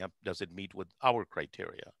safety stamp? Does it meet with our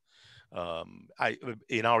criteria?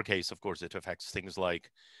 In our case, of course, it affects things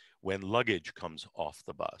like when luggage comes off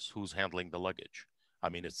the bus, who's handling the luggage? I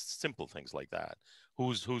mean, it's simple things like that.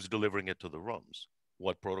 Who's delivering it to the rooms?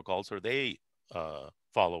 What protocols are they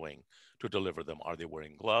following to deliver them? Are they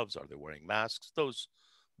wearing gloves? Are they wearing masks?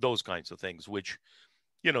 Those kinds of things, which,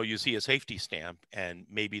 you know, you see a safety stamp and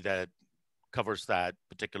maybe that covers that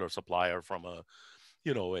particular supplier from a,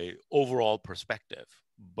 you know, a overall perspective.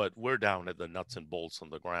 But we're down at the nuts and bolts on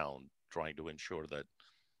the ground trying to ensure that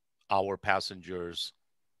our passengers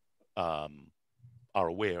are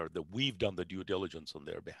aware that we've done the due diligence on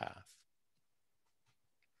their behalf.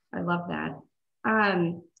 I love that.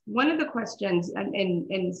 One of the questions,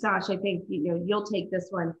 and Sash, I think you'll take this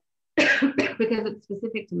one because it's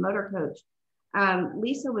specific to motor coach.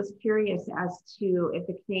 Lisa was curious as to if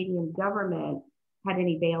the Canadian government had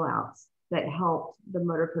any bailouts that helped the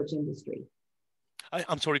motor coach industry.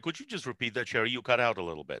 I'm sorry, could you just repeat that, Sherry? You cut out a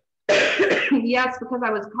little bit. Yes, because I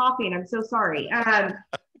was coughing. I'm so sorry.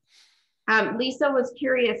 Lisa was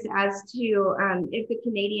curious as to if the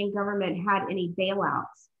Canadian government had any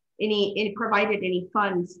bailouts, provided any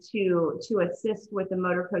funds to assist with the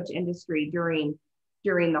motor coach industry during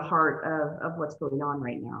the heart of what's going on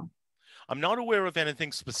right now. I'm not aware of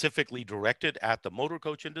anything specifically directed at the motor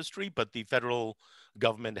coach industry, but the federal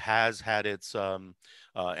government has had its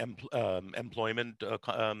employment.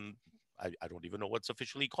 I don't even know what's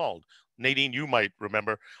officially called. Nadine, you might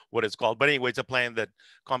remember what it's called. But anyway, it's a plan that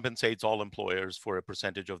compensates all employers for a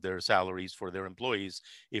percentage of their salaries for their employees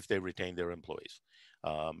if they retain their employees.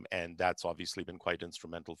 And that's obviously been quite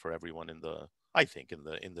instrumental for everyone in the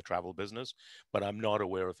travel business. But I'm not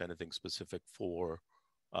aware of anything specific for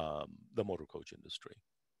the motor coach industry.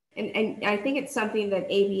 And I think it's something that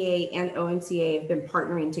ABA and ONCA have been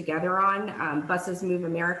partnering together on, Buses Move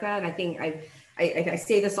America. And I think I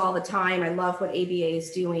say this all the time. I love what ABA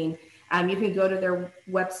is doing. You can go to their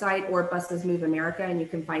website or Buses Move America, and you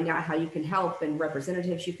can find out how you can help and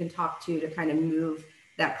representatives you can talk to kind of move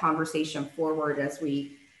that conversation forward as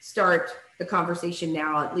we start the conversation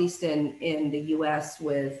now, at least in the US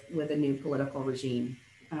with a new political regime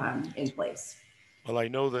in place. Well, I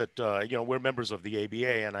know that, we're members of the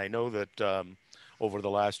ABA, and I know that over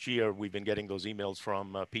the last year, we've been getting those emails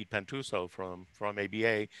from Pete Pantuso from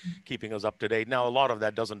ABA, keeping us up to date. Now, a lot of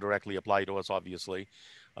that doesn't directly apply to us, obviously.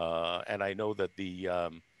 And I know that the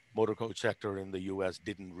motor coach sector in the U.S.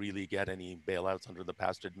 didn't really get any bailouts under the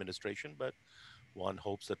past administration, but one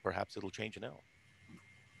hopes that perhaps it'll change now.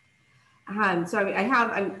 So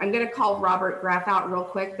I'm going to call Robert Graff out real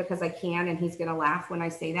quick because I can, and he's going to laugh when I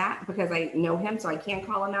say that because I know him, so I can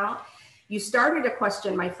call him out. You started a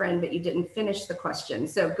question, my friend, but you didn't finish the question.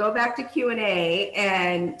 So go back to Q&A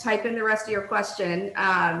and type in the rest of your question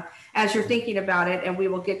as you're thinking about it, and we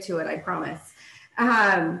will get to it, I promise.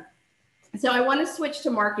 So I want to switch to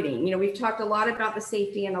marketing. We've talked a lot about the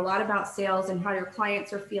safety and a lot about sales and how your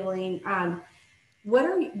clients are feeling. What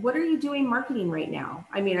are you doing marketing right now?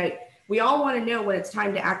 I mean, we all want to know when it's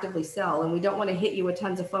time to actively sell, and we don't want to hit you with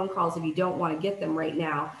tons of phone calls if you don't want to get them right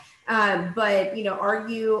now. But are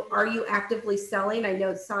you actively selling? I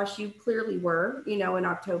know, Sash, you clearly were, in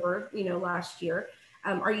October, last year.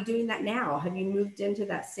 Are you doing that now? Have you moved into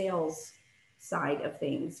that sales side of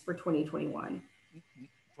things for 2021?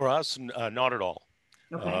 For us, not at all.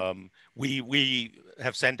 Okay. We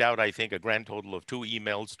have sent out, I think, a grand total of 2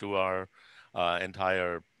 emails to our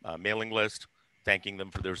entire mailing list, thanking them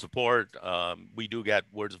for their support. We do get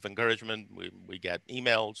words of encouragement. We get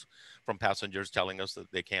emails from passengers telling us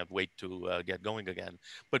that they can't wait to get going again.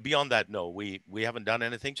 But beyond that, no, we haven't done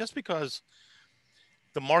anything, just because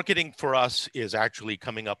the marketing for us is actually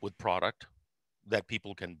coming up with product that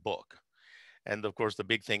people can book. And of course, the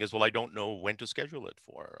big thing is, well, I don't know when to schedule it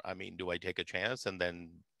for. I mean, do I take a chance and then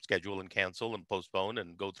schedule and cancel and postpone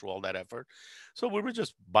and go through all that effort? So we were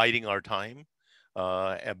just biding our time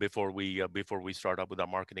before we start up with our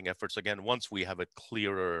marketing efforts again. Once we have a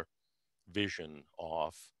clearer vision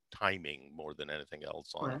of timing more than anything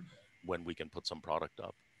else on Sure. when we can put some product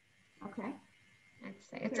up. Okay.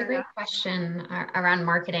 It's a great question around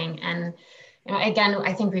marketing. And again,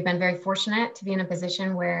 I think we've been very fortunate to be in a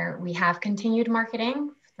position where we have continued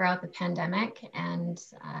marketing throughout the pandemic. And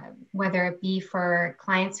whether it be for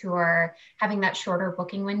clients who are having that shorter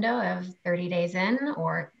booking window of 30 days in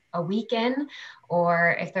or a week in,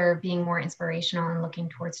 or if they're being more inspirational and looking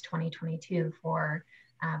towards 2022 for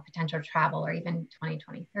potential travel, or even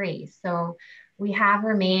 2023. So we have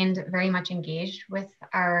remained very much engaged with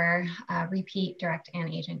our repeat direct and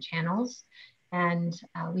agent channels. And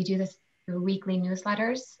we do this through weekly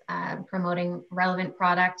newsletters promoting relevant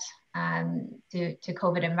product to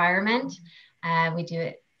COVID environment. We do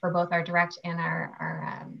it for both our direct and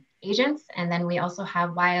our agents. And then we also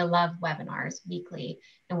have Why I Love webinars weekly,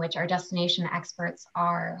 in which our destination experts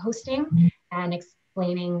are hosting and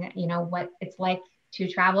explaining, what it's like to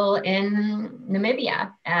travel in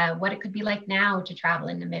Namibia, what it could be like now to travel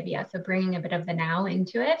in Namibia. So bringing a bit of the now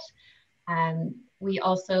into it. We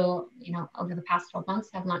also, over the past 12 months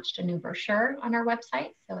have launched a new brochure on our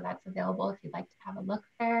website. So that's available if you'd like to have a look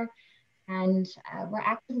there. And we're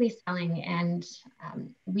actively selling, and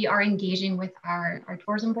we are engaging with our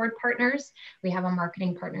tourism board partners. We have a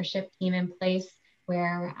marketing partnership team in place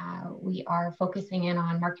where we are focusing in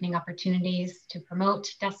on marketing opportunities to promote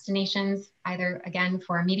destinations, either again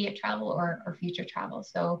for immediate travel or future travel.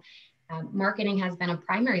 So marketing has been a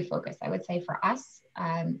primary focus, I would say, for us.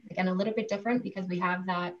 Again, a little bit different because we have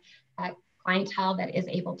that clientele that is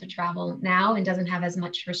able to travel now and doesn't have as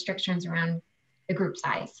much restrictions around the group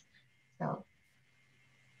size. So.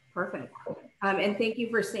 Perfect. And thank you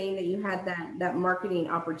for saying that you had that marketing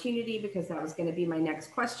opportunity, because that was going to be my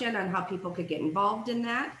next question on how people could get involved in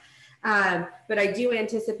that. But I do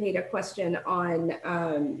anticipate a question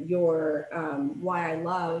on your Why I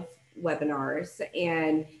Love webinars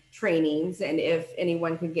and trainings, and if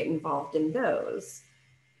anyone could get involved in those.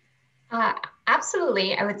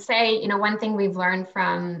 Absolutely. I would say, one thing we've learned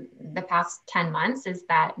from the past 10 months is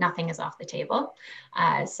that nothing is off the table.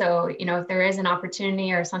 So, if there is an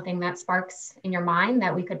opportunity or something that sparks in your mind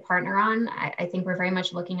that we could partner on, I think we're very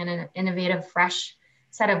much looking at an innovative, fresh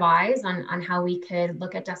set of eyes on how we could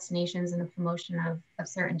look at destinations and the promotion of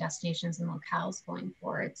certain destinations and locales going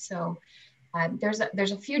forward. So there's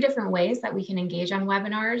a few different ways that we can engage on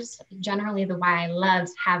webinars. Generally, the Why I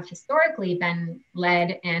Loves have historically been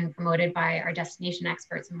led and promoted by our destination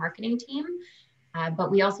experts and marketing team.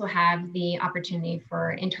 But we also have the opportunity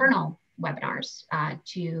for internal webinars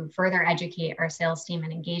to further educate our sales team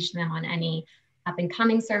and engage them on any up and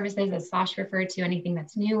coming services, as Sash referred to, anything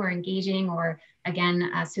that's new or engaging, or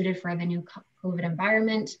again, suited for the new COVID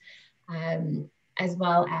environment, as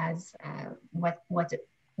well as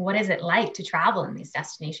what is it like to travel in these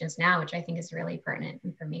destinations now, which I think is really pertinent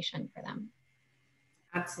information for them.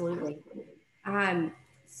 Absolutely.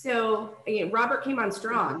 So Robert came on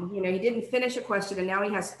strong. He didn't finish a question, and now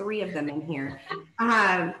he has 3 of them in here.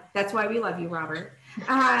 That's why we love you, Robert.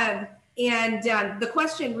 And the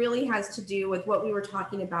question really has to do with what we were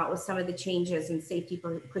talking about with some of the changes and safety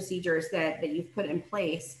procedures that you've put in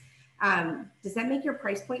place. Does that make your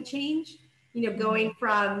price point change? Going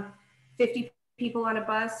from 50 people on a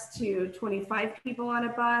bus to 25 people on a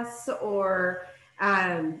bus, or,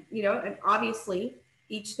 and obviously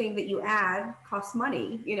each thing that you add costs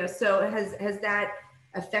money, so has that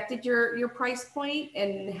affected your price point,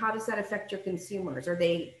 and how does that affect your consumers? Are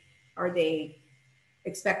they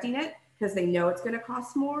expecting it because they know it's going to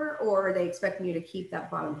cost more, or are they expecting you to keep that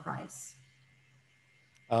bottom price?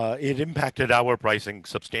 It impacted our pricing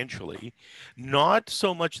substantially. Not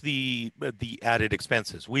so much the added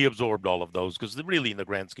expenses. We absorbed all of those because really, in the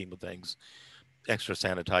grand scheme of things, extra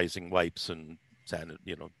sanitizing wipes and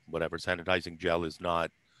whatever sanitizing gel is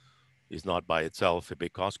not is not by itself a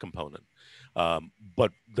big cost component.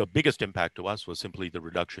 But the biggest impact to us was simply the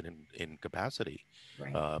reduction in capacity,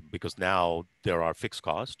 Right. because now there are fixed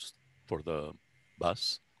costs for the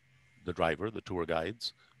bus, the driver, the tour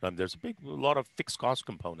guides. There's a lot of fixed cost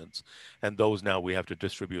components, and those now we have to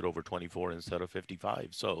distribute over 24 instead of 55.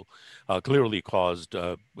 So clearly caused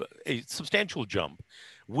a substantial jump.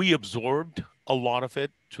 We absorbed a lot of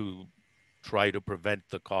it to try to prevent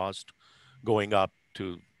the cost going up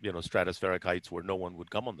to, stratospheric heights where no one would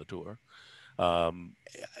come on the tour. Um,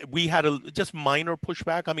 we had just minor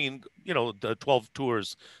pushback. I mean, the 12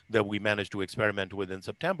 tours that we managed to experiment with in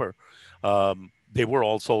September, they were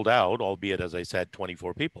all sold out, albeit, as I said,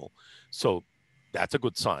 24 people. So that's a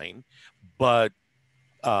good sign. But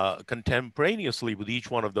contemporaneously with each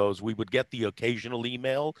one of those, we would get the occasional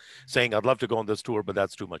email saying, I'd love to go on this tour, but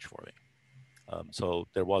that's too much for me. So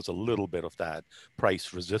there was a little bit of that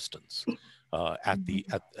price resistance at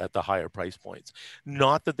the higher price points.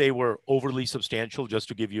 Not that they were overly substantial. Just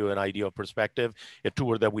to give you an idea of perspective, a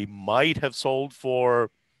tour that we might have sold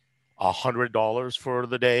for $100 for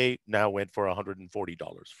the day now went for $140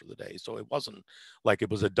 for the day. So it wasn't like it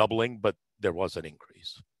was a doubling, but there was an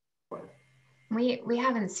increase. We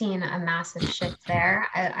haven't seen a massive shift there.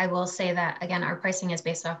 I will say that, again, our pricing is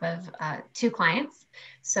based off of 2 clients.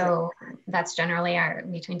 So that's generally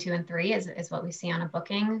between 2 and 3 is what we see on a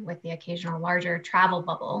booking, with the occasional larger travel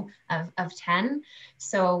bubble of 10.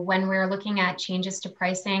 So when we're looking at changes to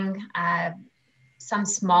pricing, some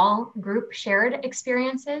small group shared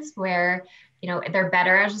experiences where, they're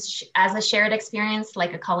better as a shared experience,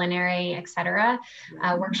 like a culinary, et cetera,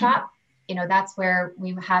 workshop, that's where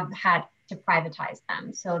we have had to privatize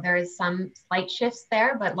them. So there is some slight shifts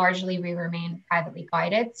there, but largely we remain privately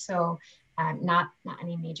guided. So not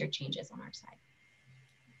any major changes on our side.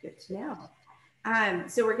 Good to know.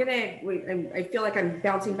 So I feel like I'm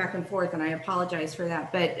bouncing back and forth, and I apologize for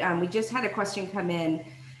that, but we just had a question come in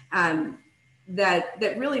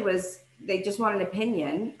that really was, they just want an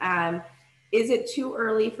opinion. Is it too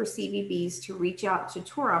early for CVBs to reach out to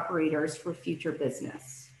tour operators for future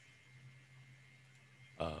business?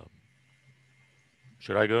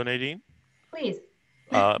 Should I go, Nadine? Please.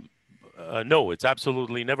 No, it's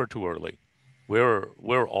absolutely never too early.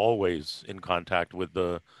 We're always in contact with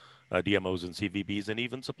the DMOs and CVBs and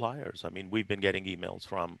even suppliers. I mean, we've been getting emails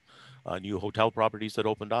from new hotel properties that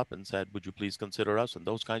opened up and said, would you please consider us, and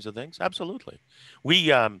those kinds of things. Absolutely. We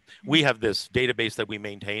have this database that we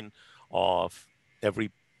maintain of every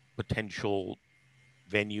potential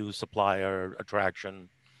venue, supplier, attraction,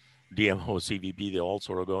 DMO, CVB, they all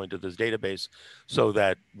sort of go into this database, so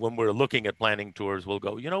that when we're looking at planning tours, we'll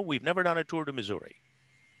go, we've never done a tour to Missouri.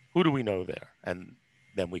 Who do we know there? And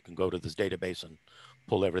then we can go to this database and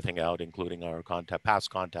pull everything out, including our past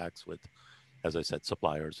contacts with, as I said,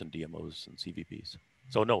 suppliers and DMOs and CVBs.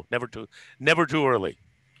 So no, never too early.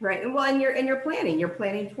 Right. Well, and you're planning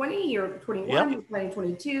 20, you're 21, yep. You're planning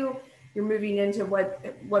 22, you're moving into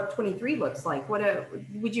what 23 looks like.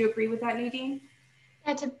 Would you agree with that, Nadine?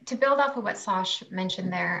 Yeah, to build off of what Sash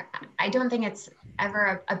mentioned there, I don't think it's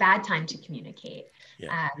ever a bad time to communicate.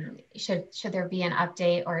 Yeah. Should there be an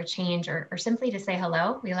update or a change, or simply to say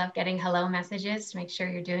hello. We love getting hello messages to make sure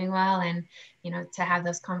you're doing well, and to have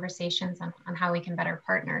those conversations on how we can better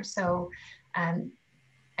partner. So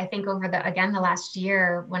I think over the last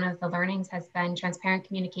year, one of the learnings has been transparent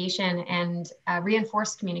communication and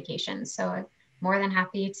reinforced communication. So more than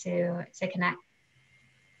happy to connect.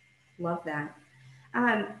 Love that.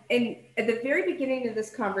 And at the very beginning of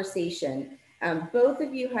this conversation, both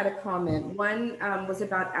of you had a comment. One was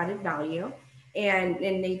about added value, and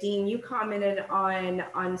Nadine, you commented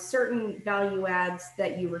on certain value adds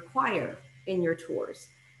that you require in your tours.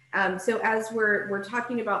 So as we're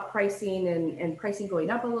talking about pricing and pricing going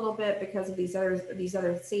up a little bit because of these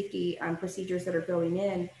other safety procedures that are going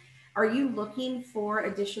in, are you looking for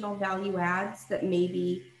additional value adds that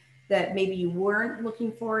maybe you weren't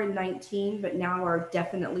looking for in 19, but now are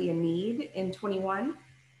definitely a need in 21?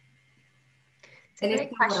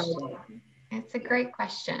 It's a great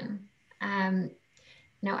question.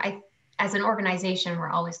 As an organization,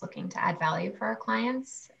 we're always looking to add value for our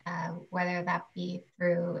clients, whether that be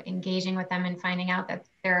through engaging with them and finding out that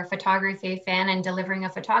they're a photography fan and delivering a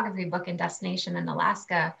photography book and destination in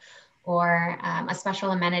Alaska, or a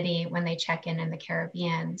special amenity when they check in the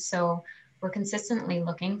Caribbean. So we're consistently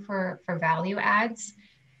looking for value adds.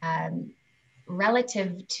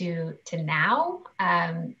 Relative to now,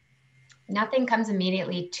 nothing comes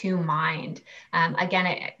immediately to mind.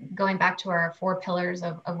 Again, going back to our 4 pillars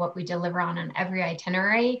of what we deliver on every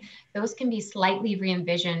itinerary, those can be slightly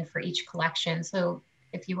re-envisioned for each collection. So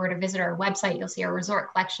if you were to visit our website, you'll see our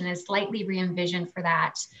resort collection is slightly re-envisioned for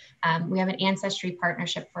that. We have an ancestry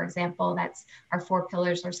partnership, for example, that's our 4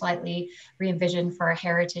 pillars are slightly re-envisioned for a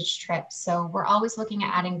heritage trip. So we're always looking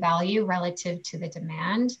at adding value relative to the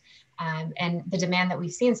demand. And the demand that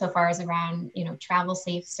we've seen so far is around, travel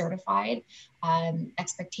safe certified,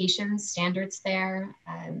 expectations, standards there,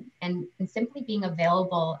 and simply being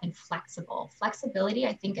available and flexible. Flexibility,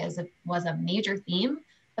 I think, was a major theme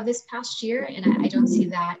of this past year, and I don't see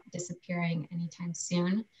that disappearing anytime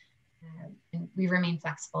soon. And we remain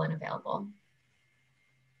flexible and available.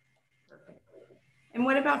 Perfect. And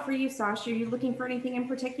what about for you, Sash? Are you looking for anything in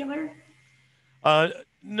particular?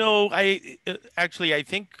 No, I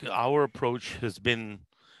think our approach has been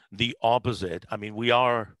the opposite. I mean,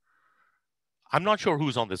 I'm not sure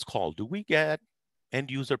who's on this call. Do we get end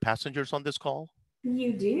user passengers on this call?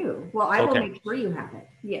 You do. Well, I will make sure you have it.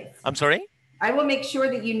 Yes. I'm sorry? I will make sure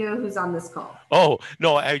that you know who's on this call. Oh,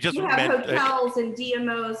 no, I just you have meant hotels and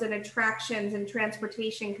DMOs and attractions and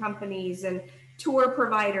transportation companies and tour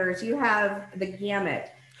providers. You have the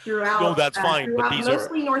gamut throughout. No, that's fine. Throughout but these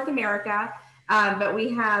mostly North America, but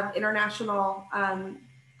we have international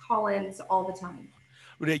call-ins all the time.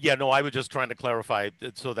 Yeah, no, I was just trying to clarify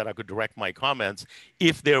so that I could direct my comments.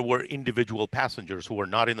 If there were individual passengers who were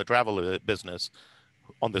not in the travel business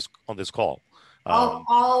on this call,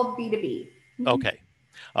 all B2B. Okay,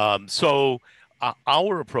 so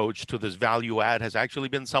our approach to this value add has actually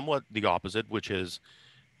been somewhat the opposite, which is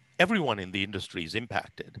everyone in the industry is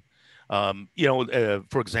impacted.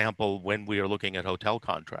 For example, when we are looking at hotel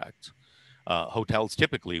contracts, hotels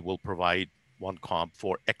typically will provide one comp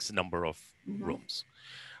for X number of rooms.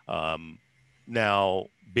 Now,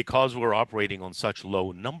 because we're operating on such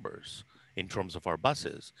low numbers in terms of our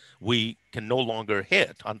buses, we can no longer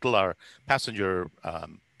hit until our passenger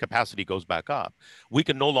capacity goes back up. We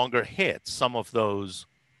can no longer hit some of those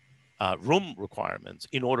room requirements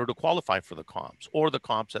in order to qualify for the comps or the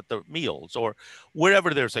comps at the meals or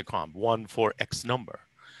wherever there's a comp, one for X number,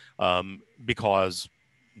 because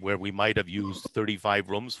where we might have used 35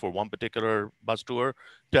 rooms for one particular bus tour,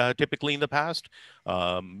 typically in the past,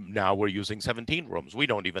 now we're using 17 rooms. We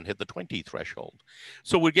don't even hit the 20 threshold.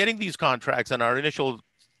 So we're getting these contracts, and our initial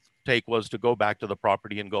take was to go back to the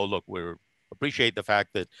property and go, look, we appreciate the fact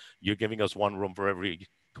that you're giving us one room for every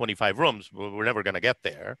 25 rooms, but we're never going to get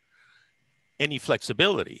there. Any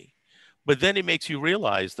flexibility. But then it makes you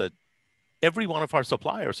realize that every one of our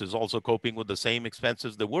suppliers is also coping with the same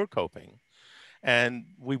expenses that we're coping. And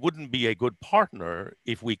we wouldn't be a good partner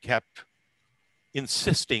if we kept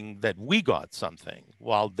insisting that we got something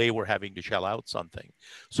while they were having to shell out something.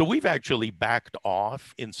 So we've actually backed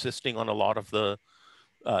off insisting on a lot of the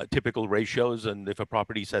typical ratios. And if a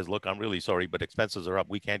property says, look, I'm really sorry, but expenses are up,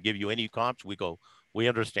 we can't give you any comps, we go, we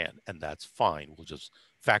understand, and that's fine. We'll just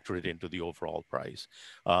factor it into the overall price.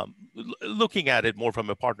 Looking at it more from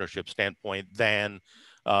a partnership standpoint than,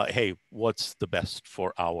 hey, what's the best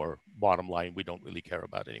for our bottom line? We don't really care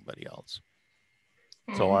about anybody else.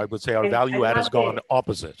 So I would say our value add has gone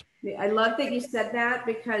opposite. I love that you said that,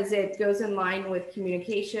 because it goes in line with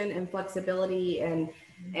communication and flexibility. And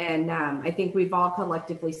I think we've all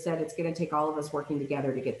collectively said it's going to take all of us working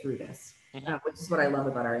together to get through this, which is what I love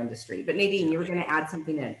about our industry. But Nadine, you were going to add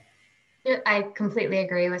something in. I completely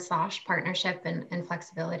agree with Sash. Partnership and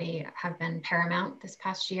flexibility have been paramount this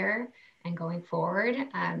past year and going forward.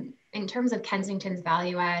 In terms of Kensington's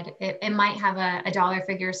value add, it might have a dollar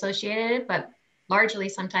figure associated, but largely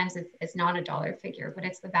sometimes it's not a dollar figure, but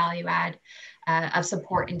it's the value add of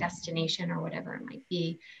support and destination or whatever it might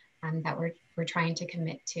be that we're trying to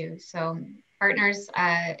commit to. So partners,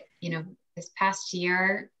 this past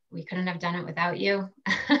year, we couldn't have done it without you.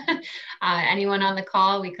 Anyone on the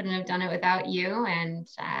call, we couldn't have done it without you. And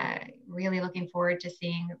really looking forward to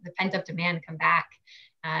seeing the pent-up demand come back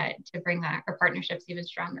to bring our partnerships even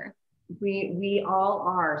stronger. We all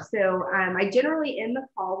are. So I generally end the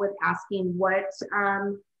call with asking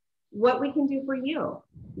what we can do for you.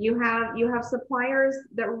 You have suppliers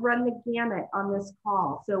that run the gamut on this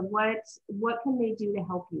call. So what can they do to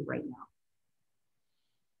help you right now?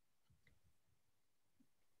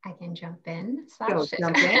 I can jump in.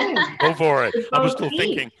 Jump in. Go for it. I was still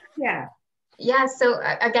thinking. Yeah. Yeah. So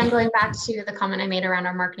again, going back to the comment I made around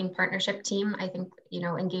our marketing partnership team, I think,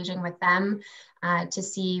 engaging with them to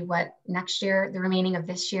see what next year, the remaining of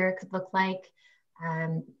this year could look like.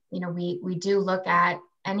 We do look at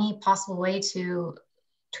any possible way to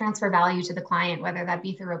transfer value to the client, whether that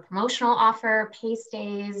be through a promotional offer, pay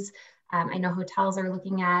stays. I know hotels are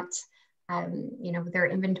looking at their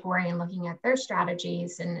inventory and looking at their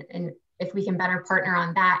strategies, and if we can better partner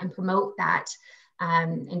on that and promote that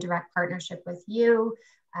in direct partnership with you.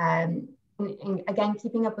 And again,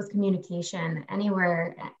 keeping up with communication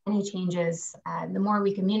anywhere, any changes, the more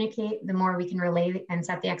we communicate, the more we can relay and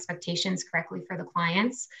set the expectations correctly for the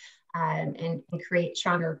clients, and create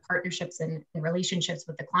stronger partnerships and relationships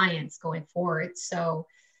with the clients going forward. So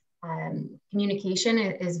communication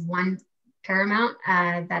is one paramount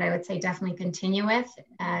that I would say definitely continue with.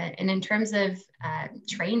 And in terms of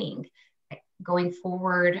training, going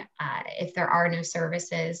forward, if there are new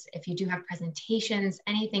services, if you do have presentations,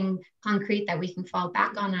 anything concrete that we can fall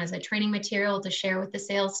back on as a training material to share with the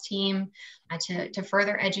sales team, to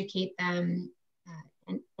further educate them,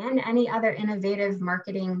 and any other innovative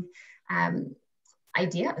marketing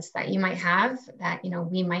ideas that you might have that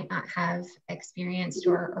we might not have experienced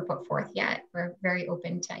or put forth yet. We're very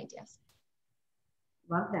open to ideas.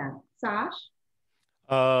 Love that. Sash?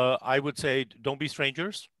 I would say don't be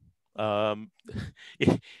strangers.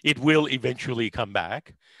 It will eventually come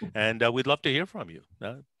back, and we'd love to hear from you.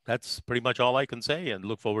 That's pretty much all I can say, and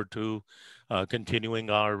look forward to continuing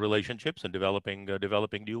our relationships and developing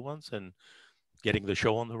new ones and getting the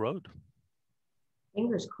show on the road.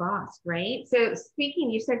 Fingers crossed, right? So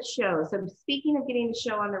you said show. So speaking of getting the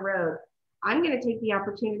show on the road, I'm going to take the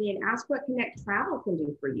opportunity and ask what Connect Travel can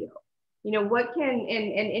do for you. What can, and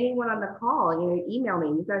anyone on the call, email me.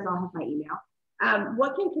 You guys all have my email.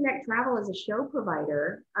 What can Connect Travel as a show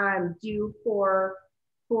provider do for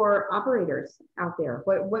operators out there?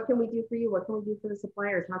 What can we do for you? What can we do for the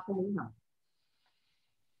suppliers? How can we help?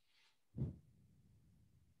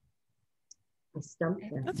 I stumped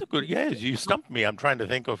them. That's a good, you stumped me. I'm trying to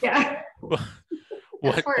think of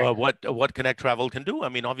what Connect Travel can do. I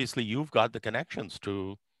mean, obviously you've got the connections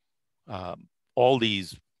to all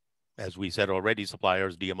these, as we said already,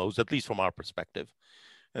 suppliers, DMOs, at least from our perspective,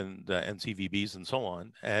 and CVBs and so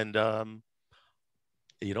on, and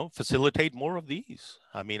facilitate more of these.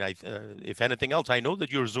 I mean, if anything else, I know that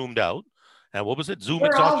you're zoomed out. And what was it? Zoom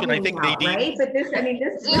exhaustion, I think, Nadine. Right? But this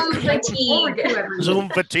Zoom fatigue. Zoom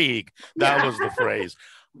fatigue. That was the phrase.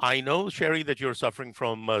 I know, Sherry, that you're suffering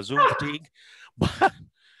from Zoom fatigue, but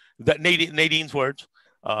that Nadine's words.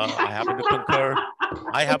 I happen to concur.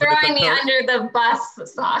 Throwing me under the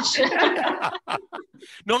bus, Sash.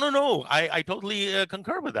 No. I totally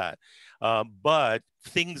concur with that. But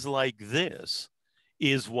things like this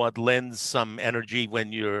is what lends some energy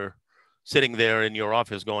when you're sitting there in your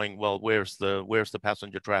office going, well, where's the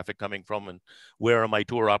passenger traffic coming from, and where are my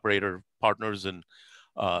tour operator partners? And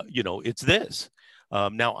it's this.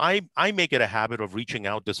 Now I make it a habit of reaching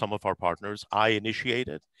out to some of our partners. I initiate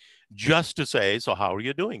it just to say, so how are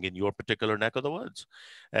you doing in your particular neck of the woods?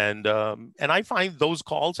 And I find those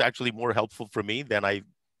calls actually more helpful for me than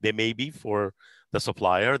they may be for the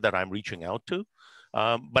supplier that I'm reaching out to.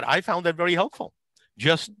 But I found that very helpful,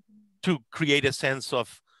 just to create a sense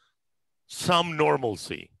of some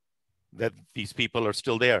normalcy that these people are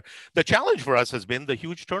still there. The challenge for us has been the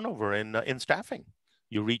huge turnover in staffing.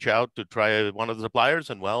 You reach out to try one of the suppliers,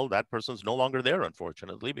 and well, that person's no longer there,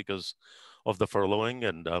 unfortunately, because of the furloughing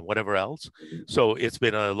and whatever else. So it's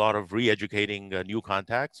been a lot of re-educating new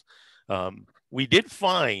contacts. We did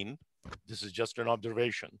find, this is just an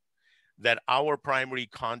observation, that our primary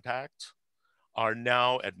contacts are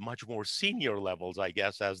now at much more senior levels, I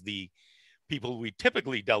guess, as the people we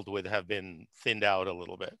typically dealt with have been thinned out a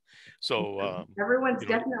little bit. So everyone's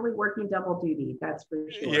definitely working double duty, that's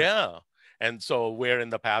for sure. Yeah. And so where in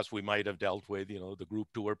the past we might have dealt with, the group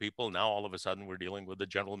tour people, now all of a sudden we're dealing with the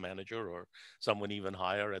general manager or someone even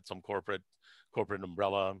higher at some corporate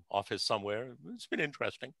umbrella office somewhere. It's been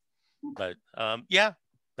interesting. But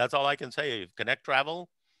that's all I can say. Connect Travel,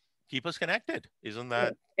 keep us connected. Isn't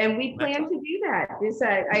that? And we plan to do that.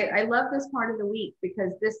 I love this part of the week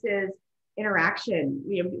because this is interaction.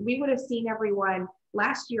 We would have seen everyone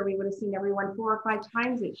last year. We would have seen everyone 4 or 5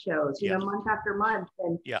 times at shows, month after month,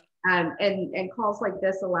 and calls like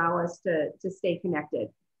this allow us to stay connected.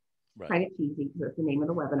 Right. Kind of cheesy because it's the name of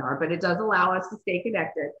the webinar, but it does allow us to stay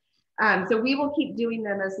connected. So we will keep doing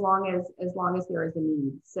them as long as there is a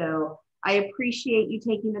need. So I appreciate you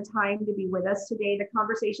taking the time to be with us today. The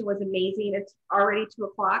conversation was amazing. It's already 2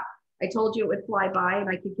 o'clock. I told you it would fly by and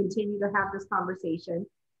I could continue to have this conversation.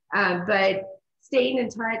 But staying in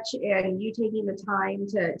touch and you taking the time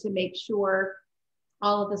to make sure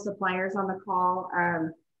all of the suppliers on the call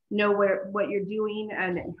know what you're doing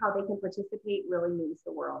and how they can participate really means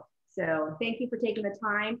the world. So thank you for taking the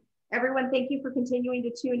time. Everyone, thank you for continuing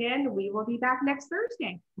to tune in. We will be back next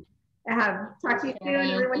Thursday. Talk to you soon.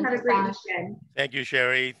 Everyone have a great weekend. Thank you,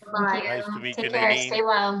 Sherry. Bye. Nice to meet you, Take care. Nadine. Stay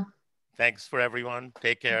well. Thanks for everyone.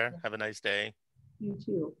 Take care. Have a nice day. You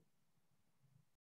too.